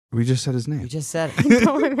We just said his name. You just said I it.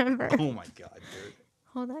 don't remember. Oh my god, dude.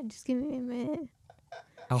 Hold on, just give me a minute.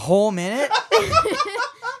 A whole minute?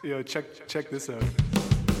 Yo, check this out.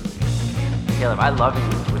 Caleb, I love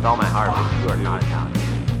you with all my heart, but you are not Italian.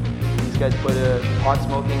 These guys put a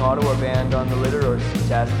pot-smoking Ottawa band on the litter, or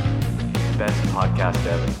fantastic. Best podcast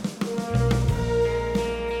ever.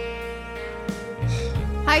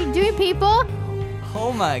 How you doing, people?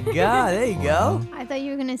 Oh my God, there you go. I thought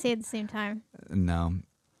you were gonna say it at the same time. No.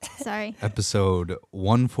 Sorry. Episode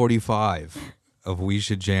 145 of We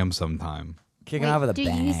Should Jam Sometime. Kicking off with a do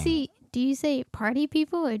bang. Do you say party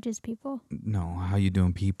people or just people? No, how you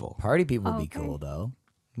doing, people? Party people would be Okay. cool, though.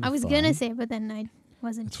 I was gonna say, but then I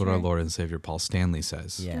wasn't That's sure. what our Lord and Savior Paul Stanley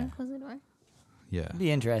says. Do you Yeah. wanna close the door? Yeah. It'd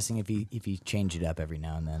be interesting if you change it up every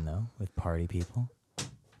now and then, though, with party people.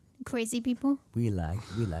 Crazy people. We like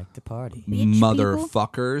to party. Bitch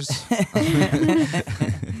Motherfuckers.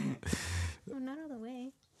 I'm not all the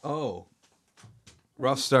way. Oh.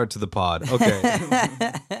 Rough start to the pod. Okay.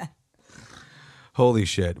 Holy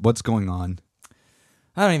shit. What's going on?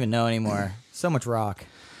 I don't even know anymore. So much rock.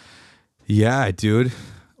 Yeah, dude.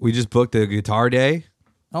 We just booked a guitar day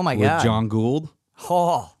Oh my with God. John Gould.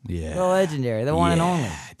 Oh, Yeah. the legendary, the one and only.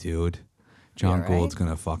 Yeah, dude. John Yeah, right? Gould's going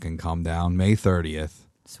to fucking come down May 30th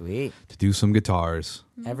Sweet. to do some guitars.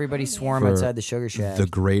 Everybody swarm For outside the Sugar Shack. The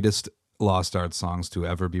greatest Lost Art songs to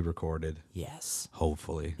ever be recorded. Yes,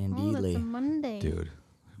 Hopefully. Oh, that's a indeedly. Monday. Dude.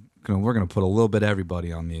 We're going to put a little bit of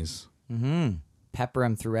everybody on these. Pepper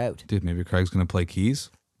them throughout. Dude, maybe Craig's going to play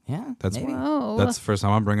keys. Yeah, That's maybe. Whoa. That's the first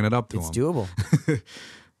time I'm bringing it up to It's him. doable.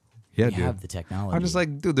 Yeah, We dude. have the technology. I'm just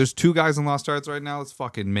like, dude, there's two guys in Lost Arts right now. Let's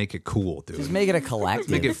fucking make it cool, dude. Just make it a collective.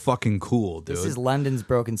 Make it fucking cool, dude. This is London's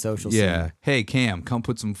broken social yeah. scene. Hey, Cam, come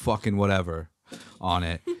put some fucking whatever on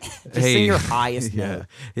it. Just sing your highest yeah. note.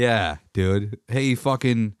 Yeah, dude. Hey,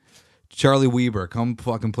 fucking Charlie Weber, come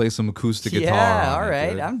fucking play some acoustic guitar. Yeah, on all it, right.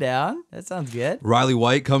 dude. I'm down. That sounds good. Riley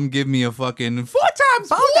White, come give me a fucking 4 times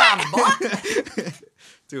boy.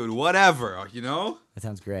 Dude, whatever, you know? That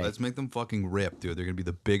sounds great. Let's make them fucking rip, dude. They're going to be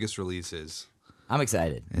the biggest releases I'm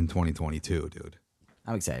excited. in 2022, dude.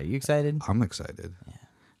 I'm excited. You excited? I'm excited. Yeah.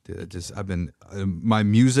 Dude, I've been, my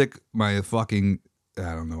music, my fucking,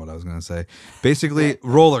 I don't know what I was going to say. Basically,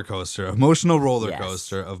 roller coaster, emotional roller Yes.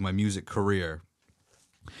 coaster of my music career.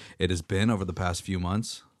 It has been over the past few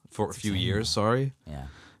months, for a few years, sorry. Yeah.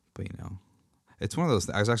 But, you know, it's one of those,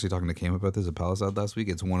 I was actually talking to Cam about this at Palisade last week.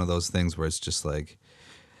 It's one of those things where it's just like,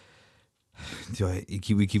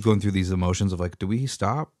 we keep going through these emotions of like, do we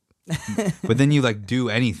stop? But then you like do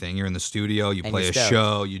anything. You're in the studio, you And play you're a stoked.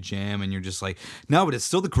 show, you jam, and you're just like, no, but it's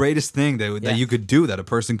still the greatest thing Yeah. that you could do, that a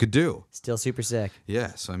person could do. Still super sick.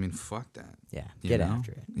 Yeah, so I mean, fuck that. Yeah. You Get know?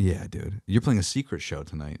 after it. Yeah, dude. You're playing a secret show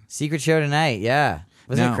tonight. Secret show tonight. Yeah.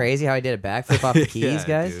 Wasn't Now- it crazy how I did a backflip off the keys, Yeah,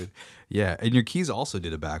 guys? dude. Yeah, and your keys also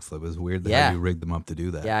did a backflip. It was weird that Yeah. you rigged them up to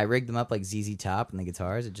do that. Yeah, I rigged them up like ZZ Top and the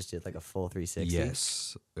guitars. It just did like a full 360.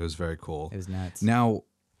 Yes, it was very cool. It was nuts. Now,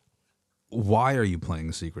 why are you playing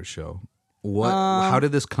a secret show? What? How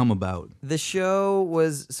did this come about? The show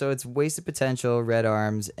was, so it's Wasted Potential, Red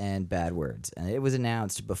Arms, and Bad Words. And it was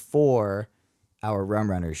announced before our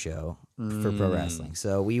Rum Runner show for pro wrestling.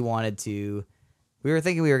 So we wanted to, we were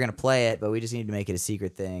thinking we were going to play it, but we just needed to make it a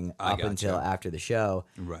secret thing I up gotcha. until after the show.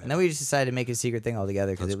 Right. And then we just decided to make it a secret thing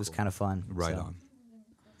altogether because That's it was cool. kind of fun. Right So- on.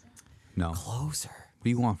 No. Closer. What do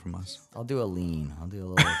you want from us? I'll do a lean. I'll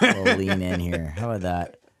do a little lean in here. How about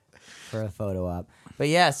that for a photo op? But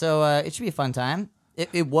yeah, so it should be a fun time.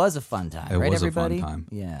 It was a fun time, It right, was a fun everybody? time.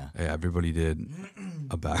 Yeah. Yeah, everybody did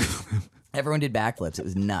a backflip. Everyone did backflips. It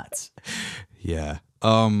was nuts. Yeah.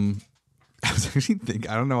 I was actually thinking,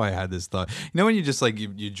 I don't know why I had this thought. You know when you just like,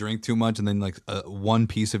 you drink too much and then like one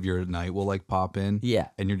piece of your night will like pop in? Yeah.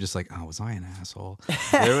 And you're just like, oh, was I an asshole?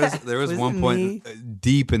 There was Was one it point me?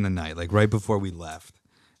 deep in the night, like right before we left.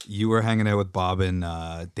 You were hanging out with Bob and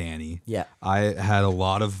Danny. Yeah. I had a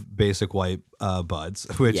lot of Basic White buds,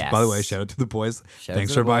 which, Yes. by the way, shout out to the boys. Shout out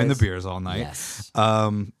Thanks to for the buying the boys. beers all night. Yes.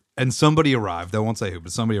 And somebody arrived. I won't say who,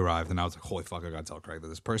 but somebody arrived, and I was like, "Holy fuck! I gotta tell Craig that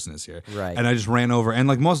this person is here." Right. And I just ran over and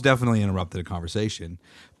like most definitely interrupted a conversation.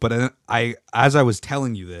 But as I was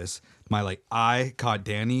telling you this, my like eye caught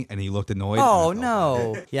Danny, and he looked annoyed. Oh and I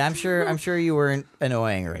felt no. Yeah, I'm sure you weren't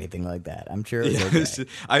annoying or anything like that. I'm sure it was bad. okay. It's just-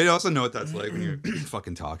 I also know what that's like when you're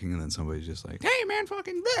fucking talking, and then somebody's just like, "Hey, man,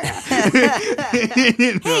 fucking there."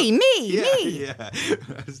 Hey, me, Yeah, me. yeah.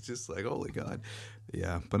 I was just like, "Holy God."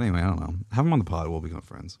 Yeah, but anyway, I don't know. Have him on the pod. We'll become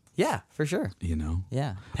friends. Yeah, for sure. You know.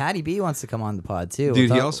 Yeah. Patty B wants to come on the pod too. Dude, he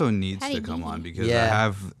Without- also needs Patty to come B. on because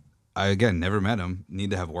Yeah. I again never met him.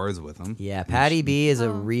 Need to have words with him. Yeah, Patty B is a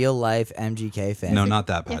Oh. real life MGK fan. No, not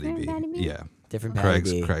that Patty Different B. Patty B? Yeah, Different Patty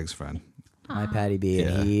B. Craig's friend. My Patty B, Yeah.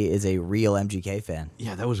 and he is a real MGK fan.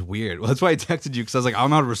 Yeah, that was weird. Well, that's why I texted you because I was like, I don't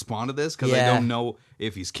know how to respond to this because I Yeah. don't know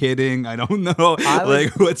if he's kidding. I don't know I was-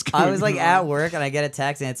 like what's going on. I was like at work and I get a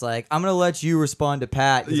text and it's like, I'm gonna let you respond to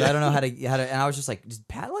Pat because I don't know how to. And I was just like, does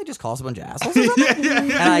Pat like just call us a bunch of assholes or something?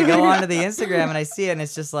 And I go onto the Instagram and I see it and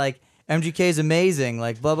it's just like MGK is amazing,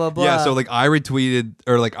 like blah blah blah. Yeah, so like I retweeted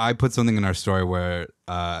or like I put something in our story where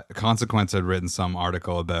Consequence had written some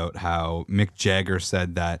article about how Mick Jagger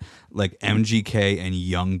said that like MGK and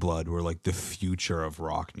Youngblood were like the future of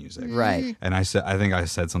rock music. Right. And I think I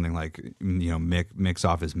said something like, you know, Mick's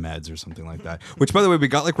off his meds or something like that. Which, by the way, we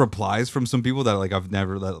got like replies from some people that like I've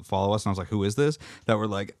never let follow us, and I was like, "Who is this?" That were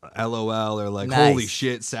like, "LOL" or like, Nice. "Holy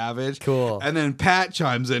shit, savage!" Cool. And then Pat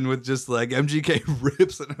chimes in with just like MGK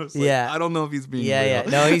rips, and I was like, Yeah. "I don't know if he's being Yeah, real." yeah.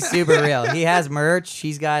 No, he's super real. He has merch.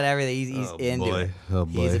 He's got everything. He's Oh, into boy. it. Oh,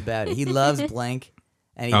 He's boy. about it. He loves Blink,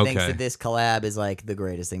 and he thinks Okay. that this collab is like the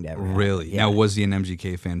greatest thing to ever happen. Really? Yeah. Now, was he an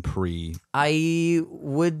MGK fan pre? I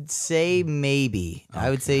would say maybe. I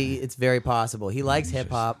would say it's very possible. He likes hip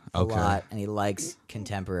hop a Okay. lot, and he likes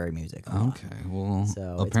contemporary music a lot. Okay, well,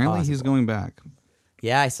 So it's apparently he's possible. going back,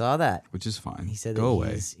 Yeah, I saw that. which is fine. He said Go that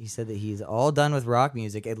away. he said that he's all done with rock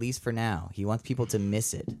music, at least for now. He wants people to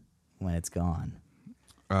miss it when it's gone.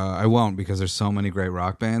 I won't because there's so many great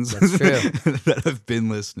rock bands That's true. that I've been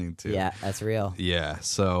listening to. Yeah, that's real. Yeah,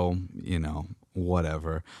 so, you know,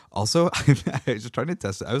 whatever. Also, I was just trying to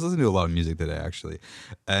test it. I was listening to a lot of music today, actually.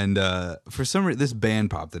 And for some reason, this band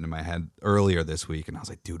popped into my head earlier this week. And I was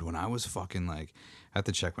like, dude, when I was fucking like, I have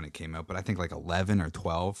to check when it came out, but I think like 11 or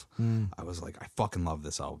 12, I was like, I fucking love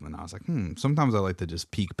this album. And I was like, sometimes I like to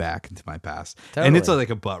just peek back into my past. And it's Totally. like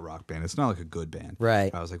a butt rock band. It's not like a good band. Right.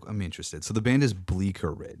 I was like, I'm interested. So the band is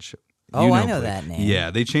Bleaker Ridge. Oh, You I know Bleak- that name.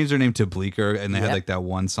 Yeah, they changed their name to Bleaker, and they had Yep. like that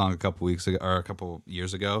one song a couple weeks ago or a couple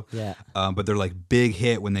years ago. Yeah. But their like big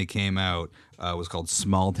hit when they came out was called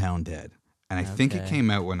Small Town Dead, and I think it Okay. came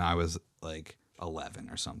out when I was like 11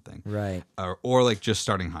 or something. Right. Or like just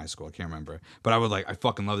starting high school. I can't remember. But I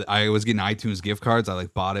fucking loved it. I was getting iTunes gift cards. I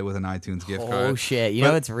like bought it with an iTunes gift card. Oh shit! You But-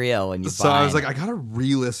 know it's real when you So buy I was it. like, I gotta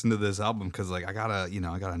re-listen to this album because like I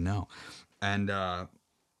gotta know. And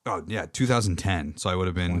 2010. So I would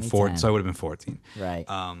have been 2010. So I would have been 14. Right.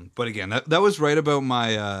 But again, that was right about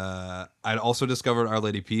my. I'd also discovered Our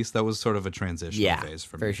Lady Peace. That was sort of a transition Yeah, phase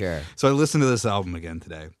for for me. sure. So I listened to this album again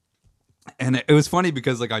today, and it was funny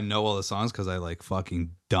because like I know all the songs because I like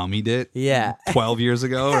fucking dummied it. Yeah. 12 years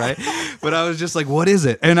ago, right? But I was just like, what is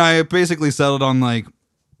it? And I basically settled on like.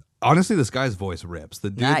 Honestly, this guy's voice rips.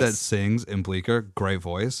 The dude that Nice. sings in Bleaker, great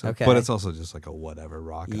voice. Okay. But it's also just like a whatever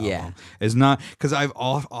rock album. Yeah. It's not because I've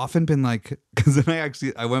often been like because then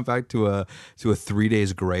I went back to a 3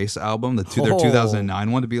 Days Grace album, their Oh.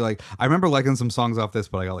 2009 one, to be like I remember liking some songs off this,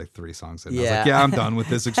 but I got like 3 songs in. I was Yeah. like, yeah, I'm done with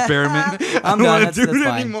this experiment. I I'm don't done. want to do That's it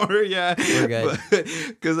fine. anymore. Yeah, We're good.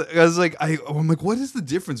 Because I was like, I'm like, what is the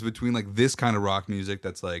difference between like this kind of rock music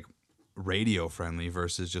that's like radio friendly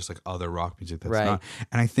versus just like other rock music that's Right. not?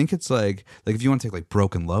 And I think it's like if you want to take like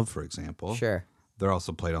Broken Love for example, Sure. they're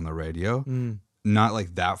also played on the radio. Not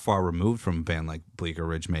like that far removed from a band like Bleaker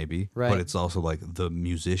Ridge maybe, Right. but it's also like the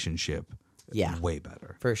musicianship Yeah. way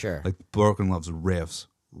better. For sure. Like Broken Love's riffs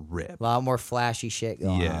rip. A lot more flashy shit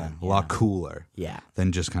going Yeah, on. a lot cooler Yeah.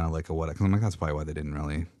 than just kind of like a what. I'm like, that's probably why they didn't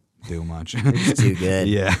really do much. It's too good.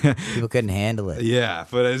 Yeah. People couldn't handle it. Yeah,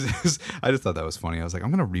 but I just thought that was funny. I was like,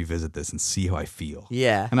 I'm gonna revisit this and see how I feel.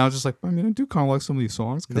 Yeah. And I was just like, I mean, I do kind of like some of these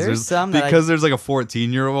songs There's some that because there's like a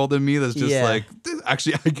 14-year-old in me that's just Yeah. like,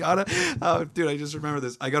 actually, I gotta, dude, I just remember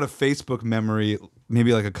this. I got a Facebook memory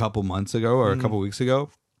maybe like a couple months ago or a couple weeks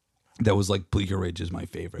ago. That was like Bleaker Ridge is my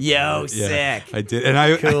favorite. Yo, band. Yeah, sick. I did, and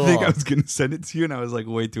I Cool. think I was gonna send it to you, and I was like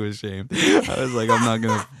way too ashamed. I was like, I'm not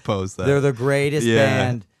gonna post that. They're the greatest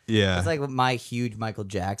band. Yeah, It's like my huge Michael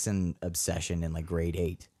Jackson obsession in like grade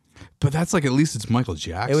 8. but that's like at least it's Michael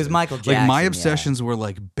Jackson. It was Michael Like my Jackson, obsessions were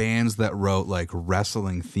like bands that wrote like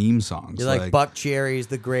wrestling theme songs. You're like Buck Cherry's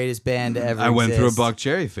the greatest band to ever I went through a exist. Buck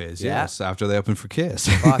Cherry phase. Yeah. Yes, after they opened for Kiss.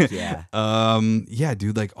 Fuck yeah. Yeah,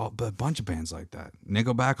 dude, like a bunch of bands like that.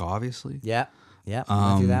 Nickelback, obviously. Yeah. Yeah.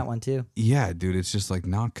 Went through that one too. Yeah, dude, it's just like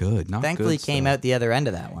not good. Not Thankfully good came stuff. out the other end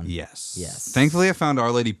of that one. Yes. Yes. Thankfully, I found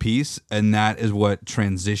Our Lady Peace, and that is what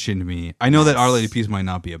transitioned me. I know that Our Lady Peace might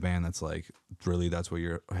not be a band that's like really that's what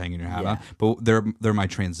you're hanging your hat on, Yeah. but they're my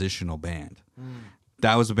transitional band.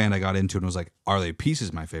 That was a band I got into and was like, Our Lady Peace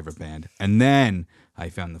is my favorite band. And then I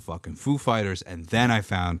found the fucking Foo Fighters, and then I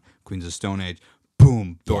found Queens of Stone Age.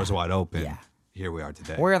 Boom, doors wide open. Yeah. here we are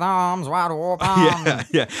today. With arms wide open.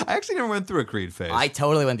 Yeah. I actually never went through a Creed phase. I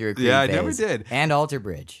totally went through a Creed Yeah, I phase. never did. And Alter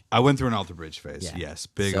Bridge. I went through an Alter Bridge phase. Yeah. Yes,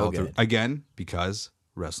 big So Alter good. again because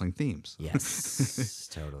wresling themes. Yes,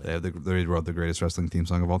 totally. They wrote the greatest wrestling theme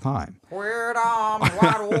song of all time. With arms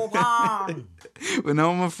wide open. But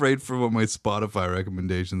now I'm afraid for what my Spotify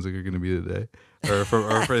recommendations are going to be today, or for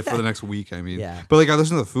the next week. I mean, Yeah. But like, I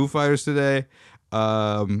listened to the Foo Fighters today.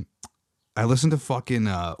 I listened to fucking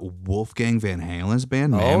Wolfgang Van Halen's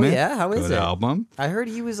band. Oh, Mammoth. yeah? How is Good it? album. I heard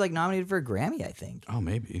he was like nominated for a Grammy, I think. Oh,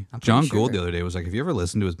 maybe. I'm pretty John sure. Gould the other day was like, "Have you ever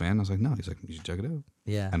listened to his band?" I was like, "No." He's like, "You should check it out."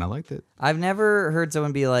 Yeah. And I liked it. I've never heard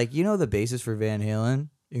someone be like, you know, the bassist for Van Halen?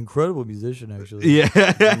 Incredible musician, actually. Yeah.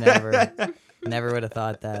 Never would have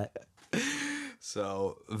thought that.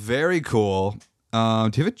 So very cool. Do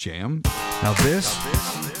you have a jam? Now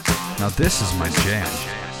this is my jam.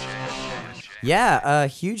 Yeah, a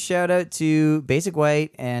huge shout out to Basic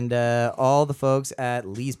White and all the folks at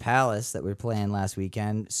Lee's Palace that we were playing last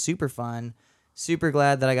weekend. Super fun. Super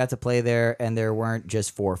glad that I got to play there and there weren't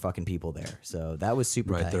just 4 fucking people there. So that was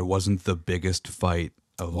super Right, tight. there wasn't the biggest fight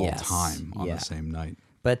of all Yes, time on yeah. the same night.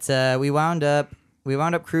 But we wound up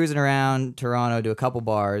cruising around Toronto to a couple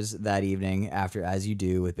bars that evening after, as you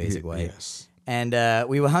do with Basic White. Yes. And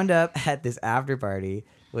we wound up at this after party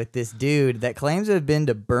with this dude that claims to have been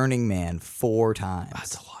to Burning Man 4 times.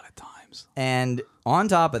 That's a lot of times. And on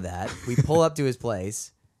top of that, we pull up to his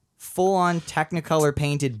place, full on Technicolor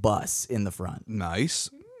painted bus in the front. Nice.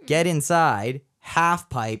 Get inside, half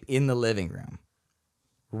pipe in the living room.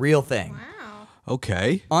 Real thing. Wow.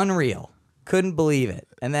 Okay. Unreal. Couldn't believe it.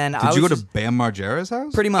 And then I Did you go was to Bam Margera's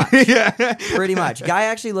house? pretty much. Yeah. Pretty much. Guy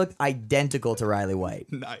actually looked identical to Riley White,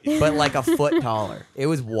 Nice. but like a foot taller. It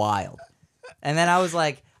was wild. And then I was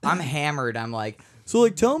like, I'm hammered. I'm like, so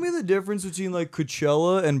like, tell me the difference between like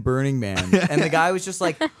Coachella and Burning Man. And the guy was just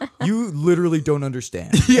like, you literally don't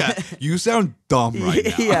understand. Yeah. You sound dumb right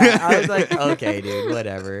now. Yeah. I was like, okay, dude,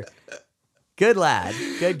 whatever. Good lad.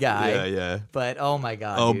 Good guy. Yeah, yeah. But oh my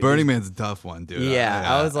God. Oh, dude. Burning Man's a tough one, dude. Yeah,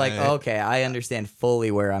 I was like, okay, I understand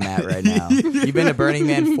fully where I'm at right now. You've been to Burning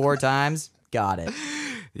Man 4 times? Got it.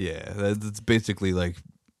 Yeah, that's basically like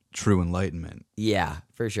true enlightenment. Yeah,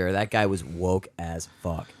 for sure. That guy was woke as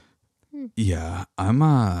fuck. Yeah,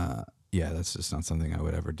 yeah, that's just not something I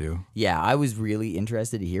would ever do. Yeah, I was really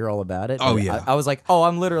interested to hear all about it. Oh, but yeah. I was like, oh,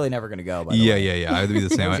 I'm literally never going to go. By the Yeah, way. yeah, yeah. I'd be the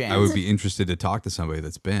same. No I chance. would be interested to talk to somebody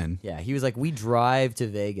that's been. Yeah, he was like, we drive to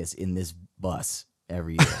Vegas in this bus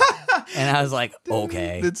every year. And I was like,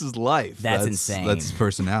 okay. This is life. That's insane. That's his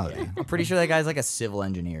personality. I'm pretty sure that guy's like a civil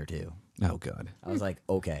engineer too. Oh, God. I was like,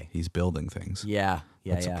 okay. He's building things. Yeah,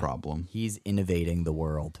 yeah, That's yeah. a problem. He's innovating the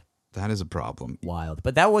world. That is a problem. Wild.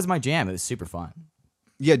 But that was my jam. It was super fun.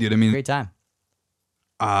 Yeah, dude. I mean, Great time.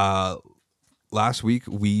 last week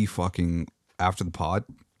we fucking, after the pod,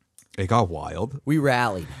 it got wild. We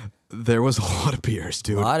rallied. There was a lot of beers,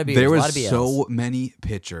 dude. A lot of beers, There a was lot of BLs. so many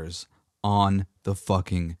pitchers on the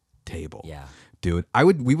fucking table. Yeah. Dude,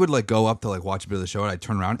 we would like go up to like watch a bit of the show and I'd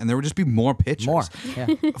turn around and there would just be more pitchers. More. Yeah.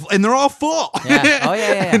 And they're all full. Yeah. Oh, yeah,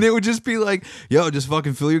 yeah, yeah. And it would just be like, yo, just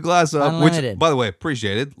fucking fill your glass up. Unlimited. Which, by the way,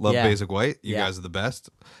 appreciated. Love Yeah. Basic White. You Yeah. guys are the best.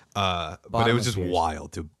 But it was Bottomless just beers.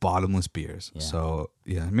 wild, dude. Bottomless beers. Yeah. So,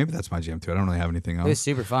 yeah, maybe that's my jam too. I don't really have anything else. It was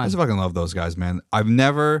super I fun. just fucking love those guys, man.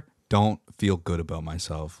 Don't feel good about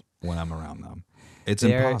myself when I'm around them. It's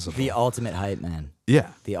They're impossible. the ultimate hype man.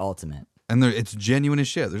 Yeah. The ultimate. And it's genuine as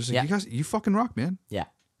shit. They're just like, Yeah. you guys, you fucking rock, man. Yeah.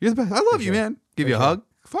 You're the best. I love you, sure. man. Give you a hug.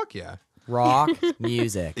 Fuck yeah. Rock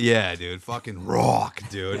music. Yeah, dude. Fucking rock,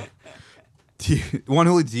 dude. Juan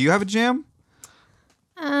Julio, do you have a jam?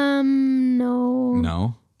 No.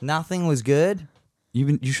 No. Nothing was good.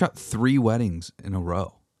 You shot 3 weddings in a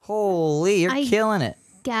row. Holy, you're I- killing it.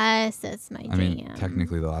 Guess that's my jam. I mean,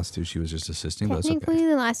 technically the last 2 she was just assisting, but it's Technically, okay.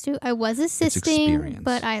 the last 2 I was assisting, experience.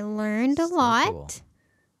 but I learned a So lot cool.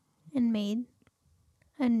 and made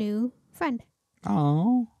a new friend.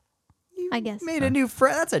 Oh. I guess. Made a new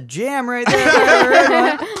friend. That's a jam right there. If I ever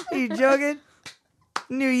heard one. Are you joking?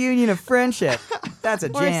 New union of friendship. That's a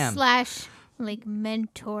Or jam. slash like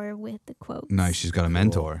mentor with the quotes. Nice. She's got a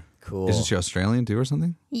mentor. Cool. Isn't she Australian too or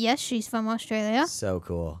something? Yes, she's from Australia. So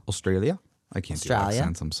cool. Australia? I can't Australia? do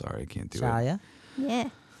accents. I'm sorry. I can't do it. Shia. Yeah.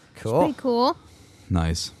 Cool. Pretty cool.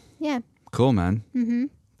 Nice. Yeah. Cool, man.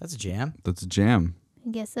 That's a jam. That's a jam. I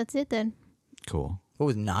guess that's it then. Cool. What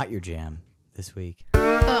was not your jam this week?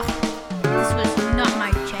 Ugh. This was not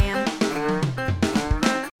my jam.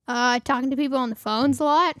 Talking to people on the phones a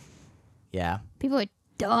lot. Yeah. People are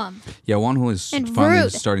dumb. Yeah, Juan Julio is And finally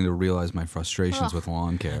rude. starting to realize my frustrations Ugh. with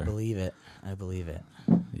lawn I care. believe it. I believe it.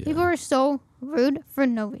 Yeah. People are so Rude for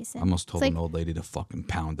no reason. I almost told It's an like, old lady to fucking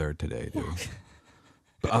pound her today, dude.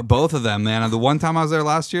 Both of them, man. The one time I was there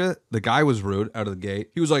last year, the guy was rude out of the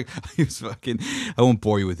gate. He was like, he was fucking, I won't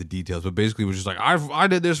bore you with the details, but basically was just like, I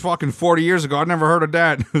did this fucking 40 years ago. I never heard of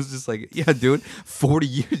that. It was just like, yeah, dude, 40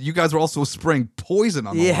 years. You guys were also spraying poison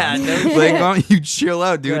on the Yeah, line. no Like, why don't you chill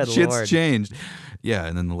out, dude? Good Shit's Lord. changed. Yeah,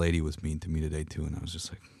 and then the lady was mean to me today, too, and I was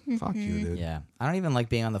just like, fuck you, dude. Yeah. I don't even like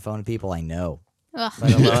being on the phone with people I know. ugh,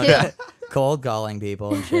 Let me alone too. cold calling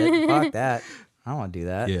people and shit. Fuck that. I don't want to do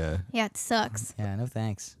that. Yeah. Yeah, it sucks. Yeah, no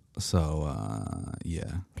thanks. So,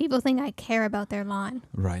 yeah. People think I care about their lawn.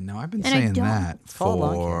 Right now, I've been And I saying don't. that Fall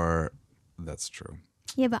lawn care. for. That's true.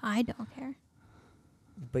 Yeah, but I don't care.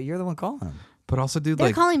 But you're the one calling them. But also, dude, They're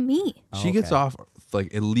like, calling me. she gets okay. off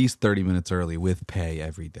like at least 30 minutes early with pay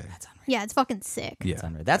every day. Yeah, it's fucking sick. Yeah.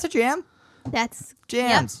 That's a jam. That's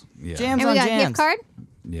Jams. Yeah. Jams And on we got jams. gift card.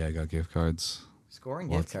 Yeah, I got gift cards. Scoring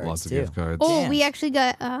Lots, gift cards lots of too. gift cards. Oh, we Jams. actually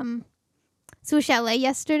got Swiss Chalet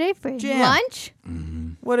yesterday for Jam. lunch.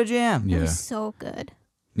 What a jam. It Yeah. was so good.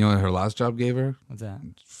 You know what her last job gave her? What's that?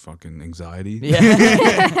 Fucking anxiety.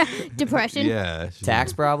 Yeah. Depression. Yeah.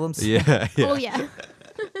 Tax problems. Yeah. Yeah. Oh yeah.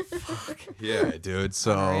 Yeah, dude.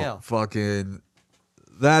 So Unreal. fucking,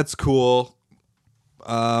 that's cool.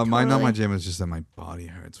 My not Totally. my jam is just that my body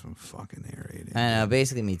hurts from fucking aerating. I know.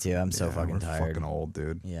 Basically, me too. I'm so Yeah, fucking we're tired. Fucking old,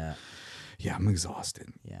 dude. Yeah. Yeah, I'm exhausted.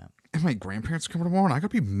 Yeah. And my grandparents are coming tomorrow, and I gotta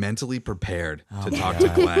be mentally prepared Oh to my talk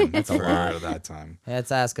God. to Glenn That's a for lot. that time.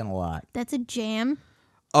 That's asking a lot. That's a jam.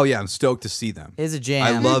 Oh yeah, I'm stoked to see them. Is a jam.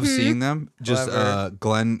 I love seeing them. Just However-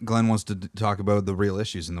 Glenn wants to talk about the real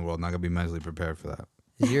issues in the world. And I gotta be mentally prepared for that.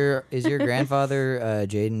 Is your grandfather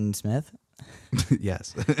Jaden Smith?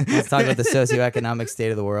 Yes. Let's talk about the socioeconomic state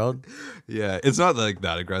of the world. Yeah, it's not like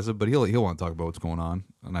that aggressive, but he'll want to talk about what's going on,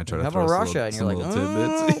 and I try to How throw about some Russia? little, And you're some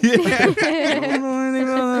like,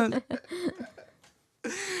 little tidbits.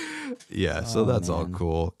 Yeah, so Oh, that's all man.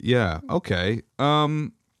 cool. Yeah, okay. All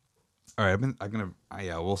right,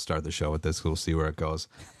 we'll start the show with this. We'll see where it goes.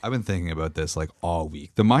 I've been thinking about this like all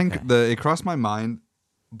week. It crossed my mind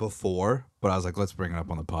before, but I was like, let's bring it up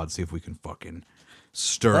on the pod, see if we can fucking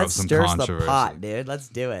stir up Let's some stir the controversy. pot, dude. Let's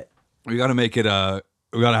do it. We got to make it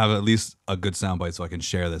we got to have at least a good soundbite so I can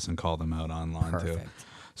share this and call them out online too. Perfect.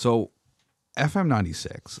 So FM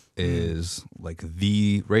 96 is like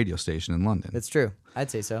the radio station in London. It's true.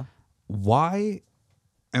 I'd say so. Why?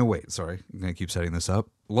 And wait, sorry, I'm going to keep setting this up.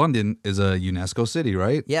 London is a UNESCO city,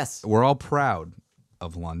 right? Yes. We're all proud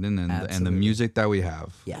of London and the Absolutely. music that we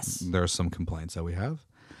have. Yes. There are some complaints that we have.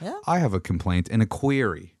 Yeah. I have a complaint and a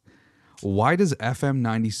query. Why does FM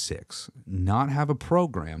 96 not have a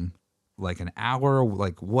program like an hour,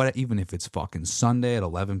 like what, even if it's fucking Sunday at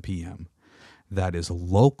 11 p.m., that is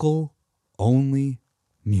local only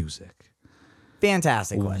music?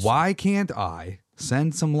 Fantastic question. Why can't I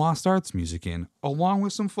send some Lost Arts music in along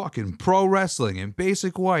with some fucking pro wrestling and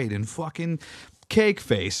Basic White and fucking Cake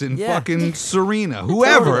Face and Yeah. fucking Serena,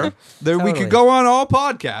 whoever, that we Totally. could go on all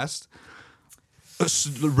podcasts.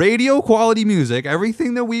 Radio quality music,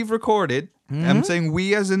 everything that we've recorded. Mm-hmm. I'm saying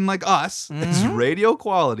we as in like us, is radio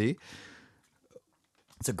quality.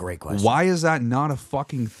 It's a great question. Why is that not a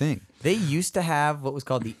fucking thing? They used to have what was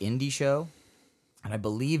called the Indie Show, and I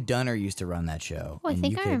believe Dunner used to run that show. Oh, I And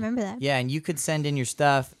think you I could- remember that. Yeah, and you could send in your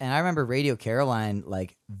stuff. And I remember Radio Caroline,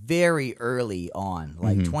 like very early on,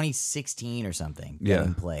 like 2016 or something, Mm-hmm. Yeah.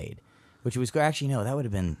 getting played. Which was actually no, that would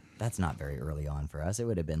have been that's not very early on for us. It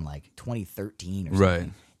would have been like 2013 or something, Right.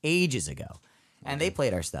 ages ago. And they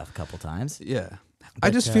played our stuff a couple times. Yeah.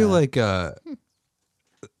 I just feel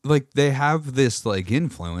like they have this like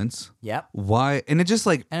influence. Yep. Why? And it just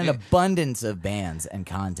like And an abundance of bands and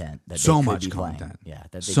content that so they could much be playing. content. Yeah,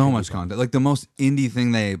 that they so could be much playing. content. Like the most indie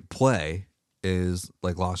thing they play is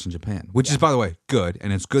like Lost in Japan, which is by the way good,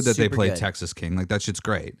 and it's good that they Super play good. Texas King. Like that shit's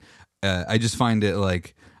great. I just find it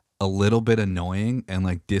like a little bit annoying and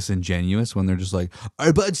like disingenuous when they're just like,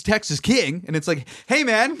 "Our bud's Texas King," and it's like, "Hey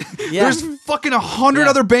man, Yeah. there's fucking 100 Yeah.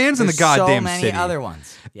 other bands in the There's goddamn so many city." other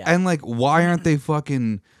ones. Yeah. And like, why aren't they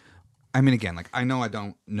fucking? I mean, again, like I know I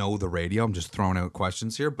don't know the radio. I'm just throwing out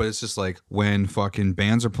questions here, but it's just like when fucking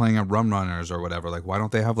bands are playing at Rum Runners or whatever. Like, why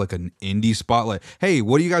don't they have like an indie spotlight? Hey,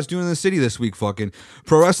 what are you guys doing in the city this week? Fucking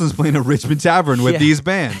Pro Wrestling's playing at Richmond Tavern with Yeah. these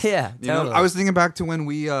bands. Yeah, you know. totally. I was thinking back to when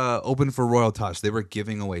we opened for Royal Touch. They were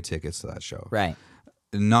giving away tickets to that show. Right.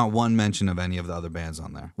 Not one mention of any of the other bands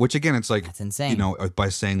on there. Which again, it's like That's insane. You know, by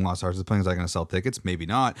saying Lost Arts is playing, is that going to sell tickets? Maybe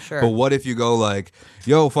not. Sure. But what if you go like,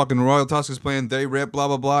 yo, fucking Royal Tusk is playing, they rip, blah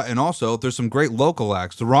blah blah, and also there's some great local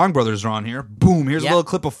acts. The Wrong Brothers are on here. Boom, here's Yeah. a little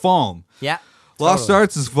clip of Foam. Yeah. Lost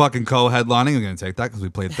Arts is fucking co-headlining. I'm gonna take that because we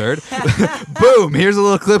played third. Boom! Here's a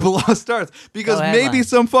little clip of Lost Arts because maybe Co-headline.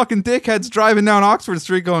 some fucking dickhead's driving down Oxford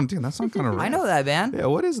Street going, "Dude, that song kind of." I know that band. Yeah,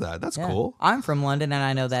 what is that? That's Yeah. cool. I'm from London and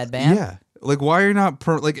I know that band. Yeah, like why are you not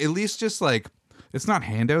like at least just like it's not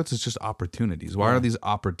handouts, it's just opportunities. Why are these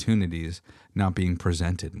opportunities not being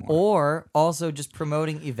presented more? Or also just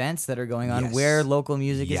promoting events that are going on Yes. where local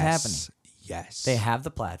music is happening. Yes. They have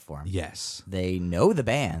the platform. Yes. They know the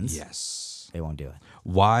bands. Yes. They won't do it.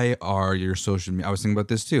 Why are your social media? I was thinking about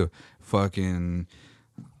this too. Fucking,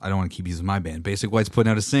 I don't want to keep using my band. Basic White's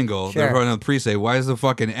putting out a single. Sure. They're putting out a pre-save. Why is the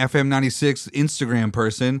fucking FM96 Instagram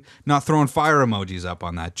person not throwing fire emojis up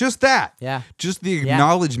on that? Just that. Yeah. Just the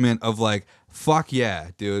acknowledgement of like, fuck yeah,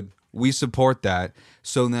 dude. We support that.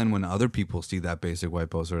 So then when other people see that Basic White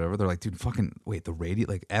post or whatever, they're like, dude, fucking, wait, the radio,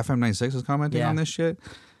 like FM96 is commenting Yeah. on this shit?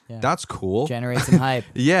 Yeah. That's cool. Generate some hype.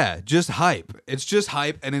 Yeah, just hype. It's just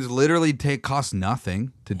hype, and it's literally costs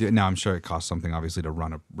nothing to do. Now I'm sure it costs something, obviously, to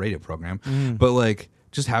run a radio program, but like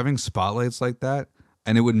just having spotlights like that,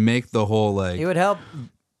 and it would make the whole like It would help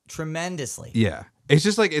tremendously. yeah. It's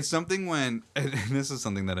just like it's something when and this is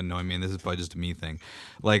something that annoyed me, and this is probably just a me thing.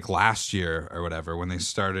 Like last year or whatever, when they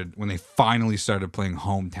finally started playing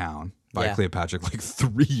 "Hometown" by Yeah. Cleopatra, like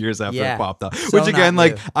 3 years after Yeah. it popped up. So Which again, not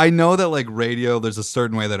like new. I know that like radio, there's a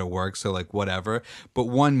certain way that it works, so like whatever. But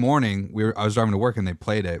one morning I was driving to work and they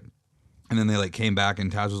played it, and then they like came back and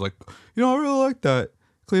Taz was like, you know, I really like that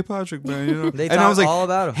Cleopatra, man. You know? They and I talk was like, all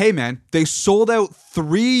about 'em. hey man, they sold out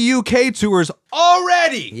 3 UK tours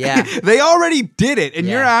already. Yeah. They already did it, and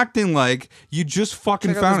Yeah. you're acting like you just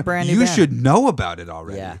fucking Check out found this it. brand new You band. should know about it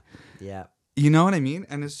already. Yeah. Yeah. You know what I mean?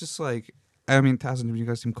 And it's just like, I mean, Taz and you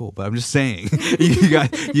guys seem cool, but I'm just saying, you guys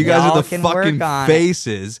Y'all are the can work fucking on it.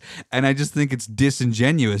 faces, and I just think it's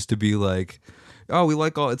disingenuous to be like, oh, we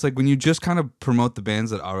like all. It's like when you just kind of promote the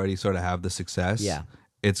bands that already sort of have the success. Yeah.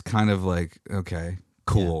 It's kind of like, okay,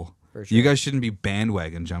 cool. for sure. You guys shouldn't be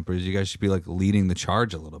bandwagon jumpers. You guys should be like leading the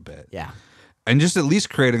charge a little bit. Yeah. And just at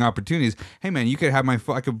least creating opportunities. Hey man, you could have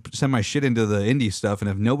I could send my shit into the indie stuff, and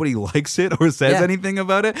if nobody likes it or says Yeah. anything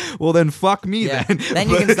about it, well then fuck me. Yeah. Then Then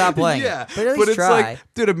you can stop playing it. Yeah, But at least it's try. like,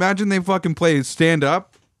 dude, imagine they fucking play Stand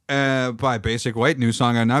Up by Basic White, new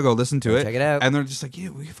song. I now go listen to it. check it out. And they're just like, yeah,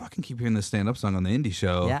 we fucking keep hearing this Stand Up song on the indie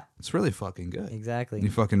show. Yeah. it's really fucking good. Exactly.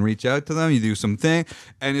 You fucking reach out to them, you do something,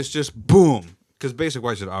 and it's just boom. Because Basic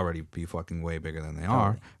White should already be fucking way bigger than they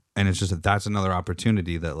are. And it's just that's another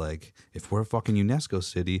opportunity that, like, if we're a fucking UNESCO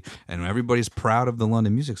city and everybody's proud of the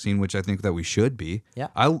London music scene, which I think that we should be. Yeah.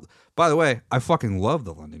 By the way, I fucking love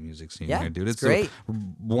the London music scene Yeah, here, dude. it's the- great.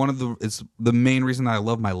 It's the main reason that I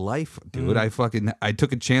love my life, dude. I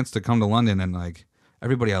took a chance to come to London, and like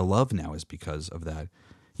everybody I love now is because of that.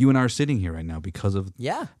 You and I are sitting here right now because of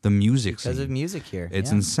Yeah. the music Because scene. of music here. It's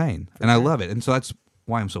Yeah. insane, and I love it, and so that's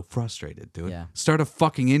why I'm so frustrated, dude. Yeah. Start a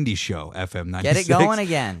fucking indie show, FM 96. Get it going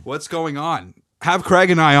again. What's going on? Have Craig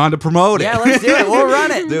and I on to promote it. Yeah, let's do it. We'll run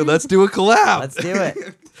it. Dude, let's do a collab. Let's do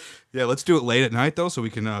it. Yeah, let's do it late at night though, so we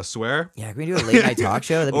can swear, Yeah, can we do a late night talk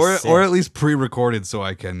show? That'd be sick. or at least pre-recorded, so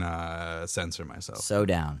I can censor myself. So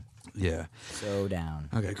down. Yeah. So down.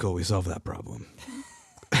 Okay, cool. We solved that problem.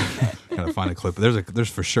 Gotta find a clip. There's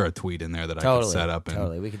for sure a tweet in there that I Totally. could set up and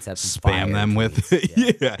Totally. We could set some spam fire them with.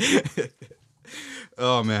 tweets. Yeah.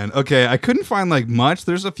 Oh man. Okay, I couldn't find like much.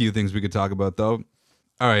 There's a few things we could talk about though.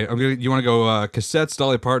 All right, you want to go cassettes,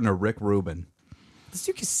 Dolly Parton, or Rick Rubin? Let's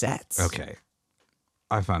do cassettes. Okay.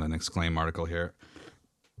 I found an Exclaim article here.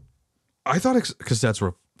 I thought cassettes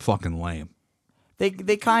were fucking lame. They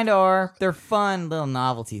kind of are. They're fun little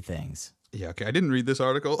novelty things. Yeah, okay. I didn't read this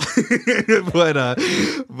article, but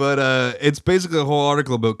it's basically a whole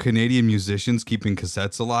article about Canadian musicians keeping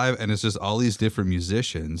cassettes alive, and it's just all these different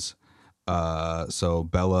musicians. So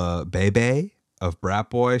Bella Bebe of Brat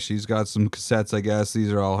Boy, she's got some cassettes, I guess.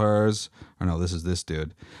 These are all hers. Or no, this is this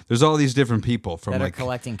dude. There's all these different people from That like are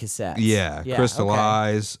collecting cassettes. yeah, Crystal okay.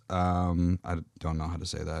 Eyes. I don't know how to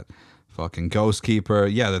say that. Fucking Ghost Keeper.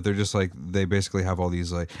 Yeah, that they're just like they basically have all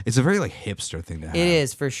these like it's a very like hipster thing to have. It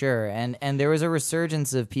is for sure, and there was a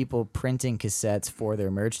resurgence of people printing cassettes for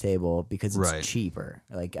their merch table because it's Right. cheaper.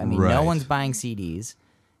 Like, I mean, Right. no one's buying CDs,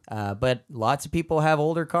 but lots of people have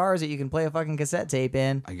older cars that you can play a fucking cassette tape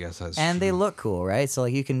in, I guess that's and they true. look cool, right? So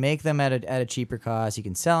like you can make them at a cheaper cost, you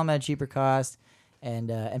can sell them at a cheaper cost,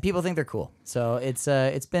 and people think they're cool. So it's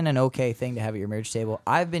been an okay thing to have at your merch table.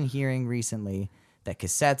 I've been hearing recently that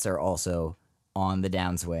cassettes are also on the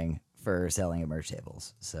downswing for selling at merch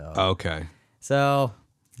tables. So Okay. so,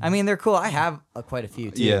 I mean, they're cool. I have quite a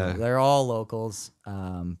few too. Yeah. They're all locals,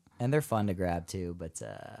 and they're fun to grab too. But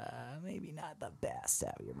maybe not the best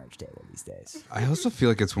out of your merch table these days. I also feel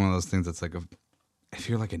like it's one of those things that's like if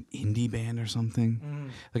you're like an indie band or something, Mm.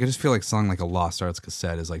 like I just feel like song like a Lost Arts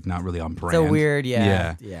cassette is like not really on brand. So weird,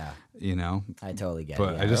 Yeah. yeah. You know? I totally get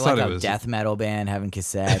But it. I just or thought like it a was- death metal band having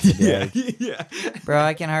cassettes. And be like, yeah. bro,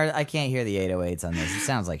 I can't hear the 808s on this. It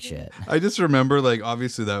sounds like shit. I just remember like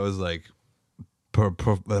obviously that was like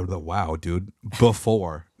wow, dude.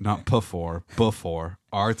 Before, not before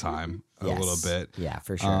our time a Yes. little bit. Yeah,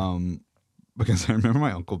 for sure. Because I remember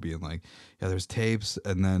my uncle being like, yeah, there's tapes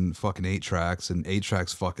and then fucking 8 tracks, and 8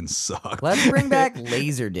 tracks fucking suck. Let's bring back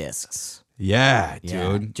laser discs. Yeah,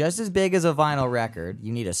 Yeah. dude. Just as big as a vinyl record.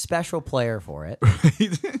 You need a special player for it.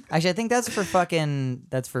 Actually, I think that's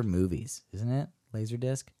for movies, isn't it?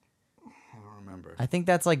 Laserdisc? I don't remember. I think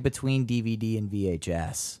that's like between DVD and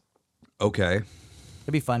VHS. Okay.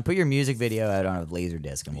 It'd be fun. Put your music video out on a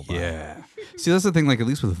Laserdisc and we'll buy it. Yeah. See, that's the thing. Like, at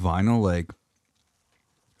least with vinyl, like,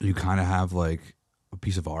 you kind of have like a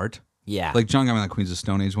piece of art. Yeah. Like John got me that Queens of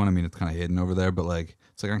Stone Age one. I mean, it's kind of hidden over there, but like,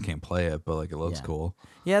 it's like I can't play it, but like, it looks Yeah. cool.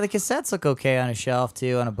 Yeah, the cassettes look okay on a shelf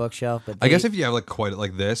too, on a bookshelf. But I guess if you have like quite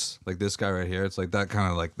like this guy right here, it's like that kind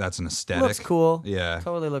of like that's an aesthetic. looks cool. Yeah.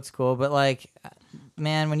 Totally looks cool. But like,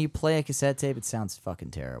 man, when you play a cassette tape, it sounds fucking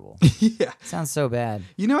terrible. Yeah. It sounds so bad.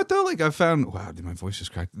 You know what though? Like I found, wow, dude, my voice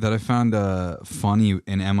just cracked. That I found funny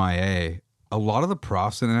in MIA. A lot of the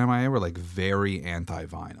profs in MIA were like very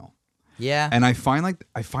anti-vinyl, Yeah. and I find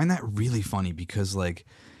that really funny because like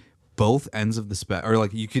both ends of the or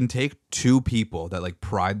like you can take two people that like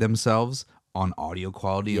pride themselves on audio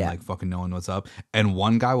quality Yeah. and like fucking knowing what's up, and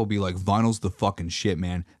one guy will be like, vinyl's the fucking shit,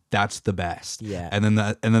 man. That's the best. Yeah. And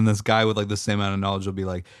then this guy with like the same amount of knowledge will be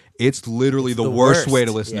like, it's literally the worst way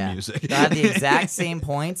to listen Yeah. to music. They'll have the exact same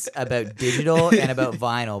points about digital and about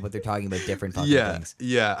vinyl, but they're talking about different fucking Yeah, things.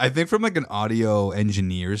 yeah. I think from like an audio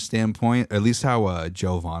engineer's standpoint, or at least how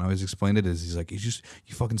Joe Vaughn always explained it, is he's like, you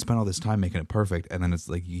fucking spend all this time making it perfect, and then it's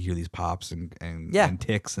like you hear these pops and Yeah, and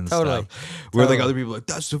ticks and totally. stuff. Where like Totally. other people are like,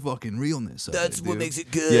 that's the fucking realness. Of That's it, what dude." makes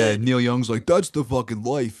it good. Yeah, Neil Young's like, that's the fucking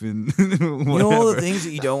life, and You know all the whatever. things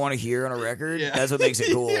that you don't want to hear on a record? That's what makes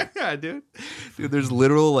it cool. Yeah, dude. There's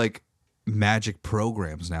literal like magic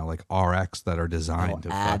programs now, like RX, that are designed to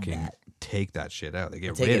add fucking that. take that shit out. They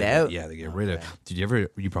get Take rid it of out? it. Yeah, they get rid of it. Did you ever?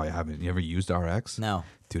 You probably haven't. You ever used RX? No,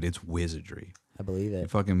 Dude, it's wizardry. I believe You it.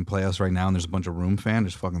 fucking play us right now, and there's a bunch of room fan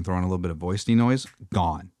just fucking throwing a little bit of voicey noise.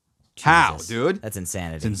 Gone. How, Jesus. dude? That's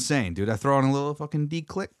insanity. It's insane, dude. I throw on a little fucking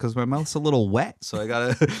D-click because my mouth's a little wet, so I got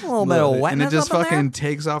a little bit of and it wetness just up in fucking there?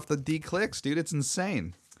 takes off the D-clicks, dude. It's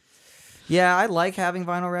insane. Yeah, I like having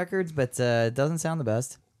vinyl records, but it doesn't sound the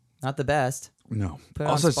best. Not the best. No. Put it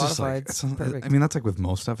on Also, it's just Spotify, like it's it's, perfect. I mean, that's like with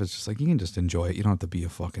most stuff. It's just like you can just enjoy it. You don't have to be a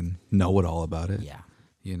fucking know-it-all about it. Yeah,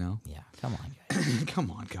 You know. yeah. Come on, guys.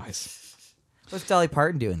 Come on, guys. What's Dolly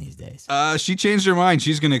Parton doing these days? She changed her mind.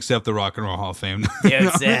 She's gonna accept the Rock and Roll Hall of Fame. Dude,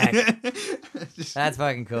 sick. That's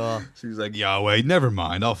fucking cool. She's like, Yahweh, never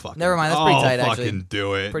mind. I'll fucking. Never mind, that's pretty I'll tight, fucking actually.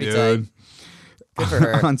 do it, Pretty dude. tight. Good for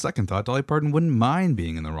her. On second thought, Dolly Parton wouldn't mind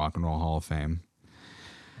being in the Rock and Roll Hall of Fame.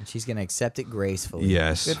 And she's gonna accept it gracefully.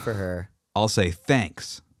 Yes. Good for her. I'll say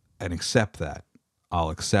thanks and accept that. I'll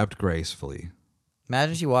accept gracefully.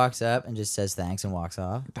 Imagine she walks up and just says thanks and walks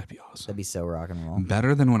off. That'd be awesome. That'd be so rock and roll.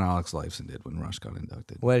 Better than what Alex Lifeson did when Rush got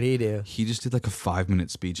inducted. What did he do? He just did like a 5-minute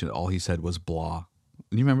speech and all he said was blah.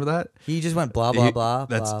 You remember that? He just went blah blah He- blah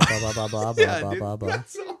blah that's- blah blah blah blah blah blah blah.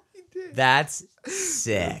 That's all he did. That's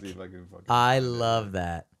sick. I love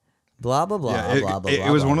that. Blah blah blah Yeah, blah blah. it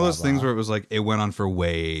was blah, one of blah, those things blah. where it was like it went on for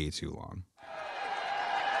way too long.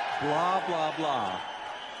 Blah, blah, blah.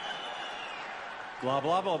 Blah,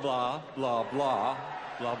 blah, blah, blah, blah, blah,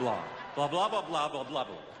 blah, blah. Blah, blah, blah, blah, blah, blah, blah.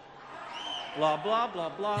 Blah, blah, blah,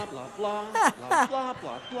 blah, blah, blah, blah,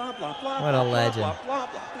 blah, blah, blah, blah, blah. What a legend.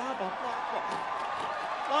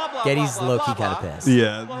 Getty's low-key kind of pissed.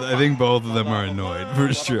 Yeah, I think both of them are annoyed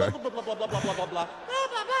for sure.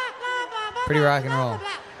 Pretty rock and roll.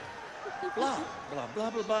 Blah, blah, blah,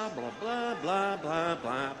 blah, blah, blah, blah, blah,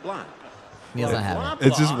 blah, blah. Neil's not having it.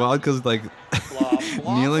 It's just wild because like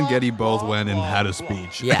Neil and Getty both went and had a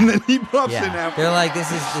speech. Yeah. And then he pops in Yeah, after. they're like,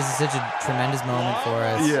 this is such a tremendous moment for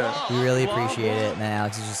us. Yeah. We really appreciate it. And then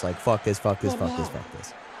Alex is just like, fuck this, fuck this, fuck this, fuck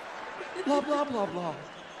this. Blah, blah, blah, blah.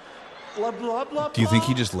 Blah, blah, blah, Do you think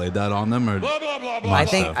he just laid that on them or? blah, blah, blah, blah. I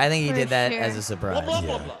Must think have. he For did that sure. as a surprise.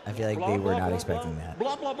 Yeah. I feel like they were not expecting that.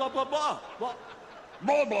 Blah, blah, blah, blah, blah. Blah,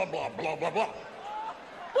 blah, blah, blah, blah, blah, blah.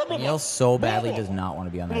 Neil so badly does not want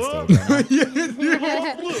to be on that stage right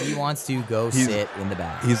now. He wants to go sit in the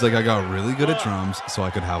back. He's like, I got really good at drums, so I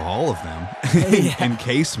could have all of them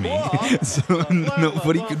encase me, so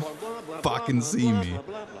nobody could fucking see me.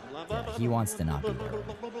 Yeah, he wants to not be there.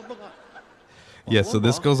 Yeah, so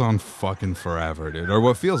this goes on fucking forever, dude. Or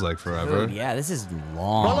what feels like forever. Dude, yeah, this is I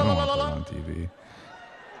long. don't want to put it on TV.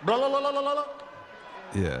 Blah, blah, blah, blah, blah, blah.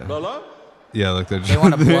 Yeah. Blah, blah. Yeah, like they're They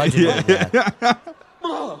want to bludgeon yeah. you to death.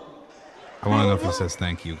 I want to know if he says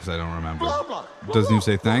thank you because I don't remember. Blah, blah. Doesn't he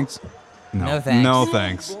say thanks? No thanks. No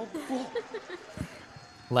thanks.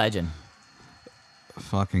 Legend.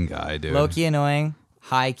 Fucking guy, dude. Low key annoying,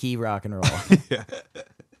 high key rock and roll.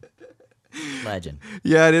 Legend.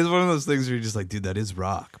 Yeah, it is one of those things where you're just like, dude, that is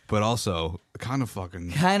rock, but also kind of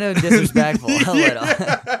fucking Kind of disrespectful a little.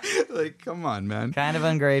 like, come on, man. Kind of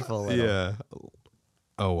ungrateful a little. Yeah.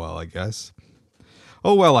 Oh well, I guess.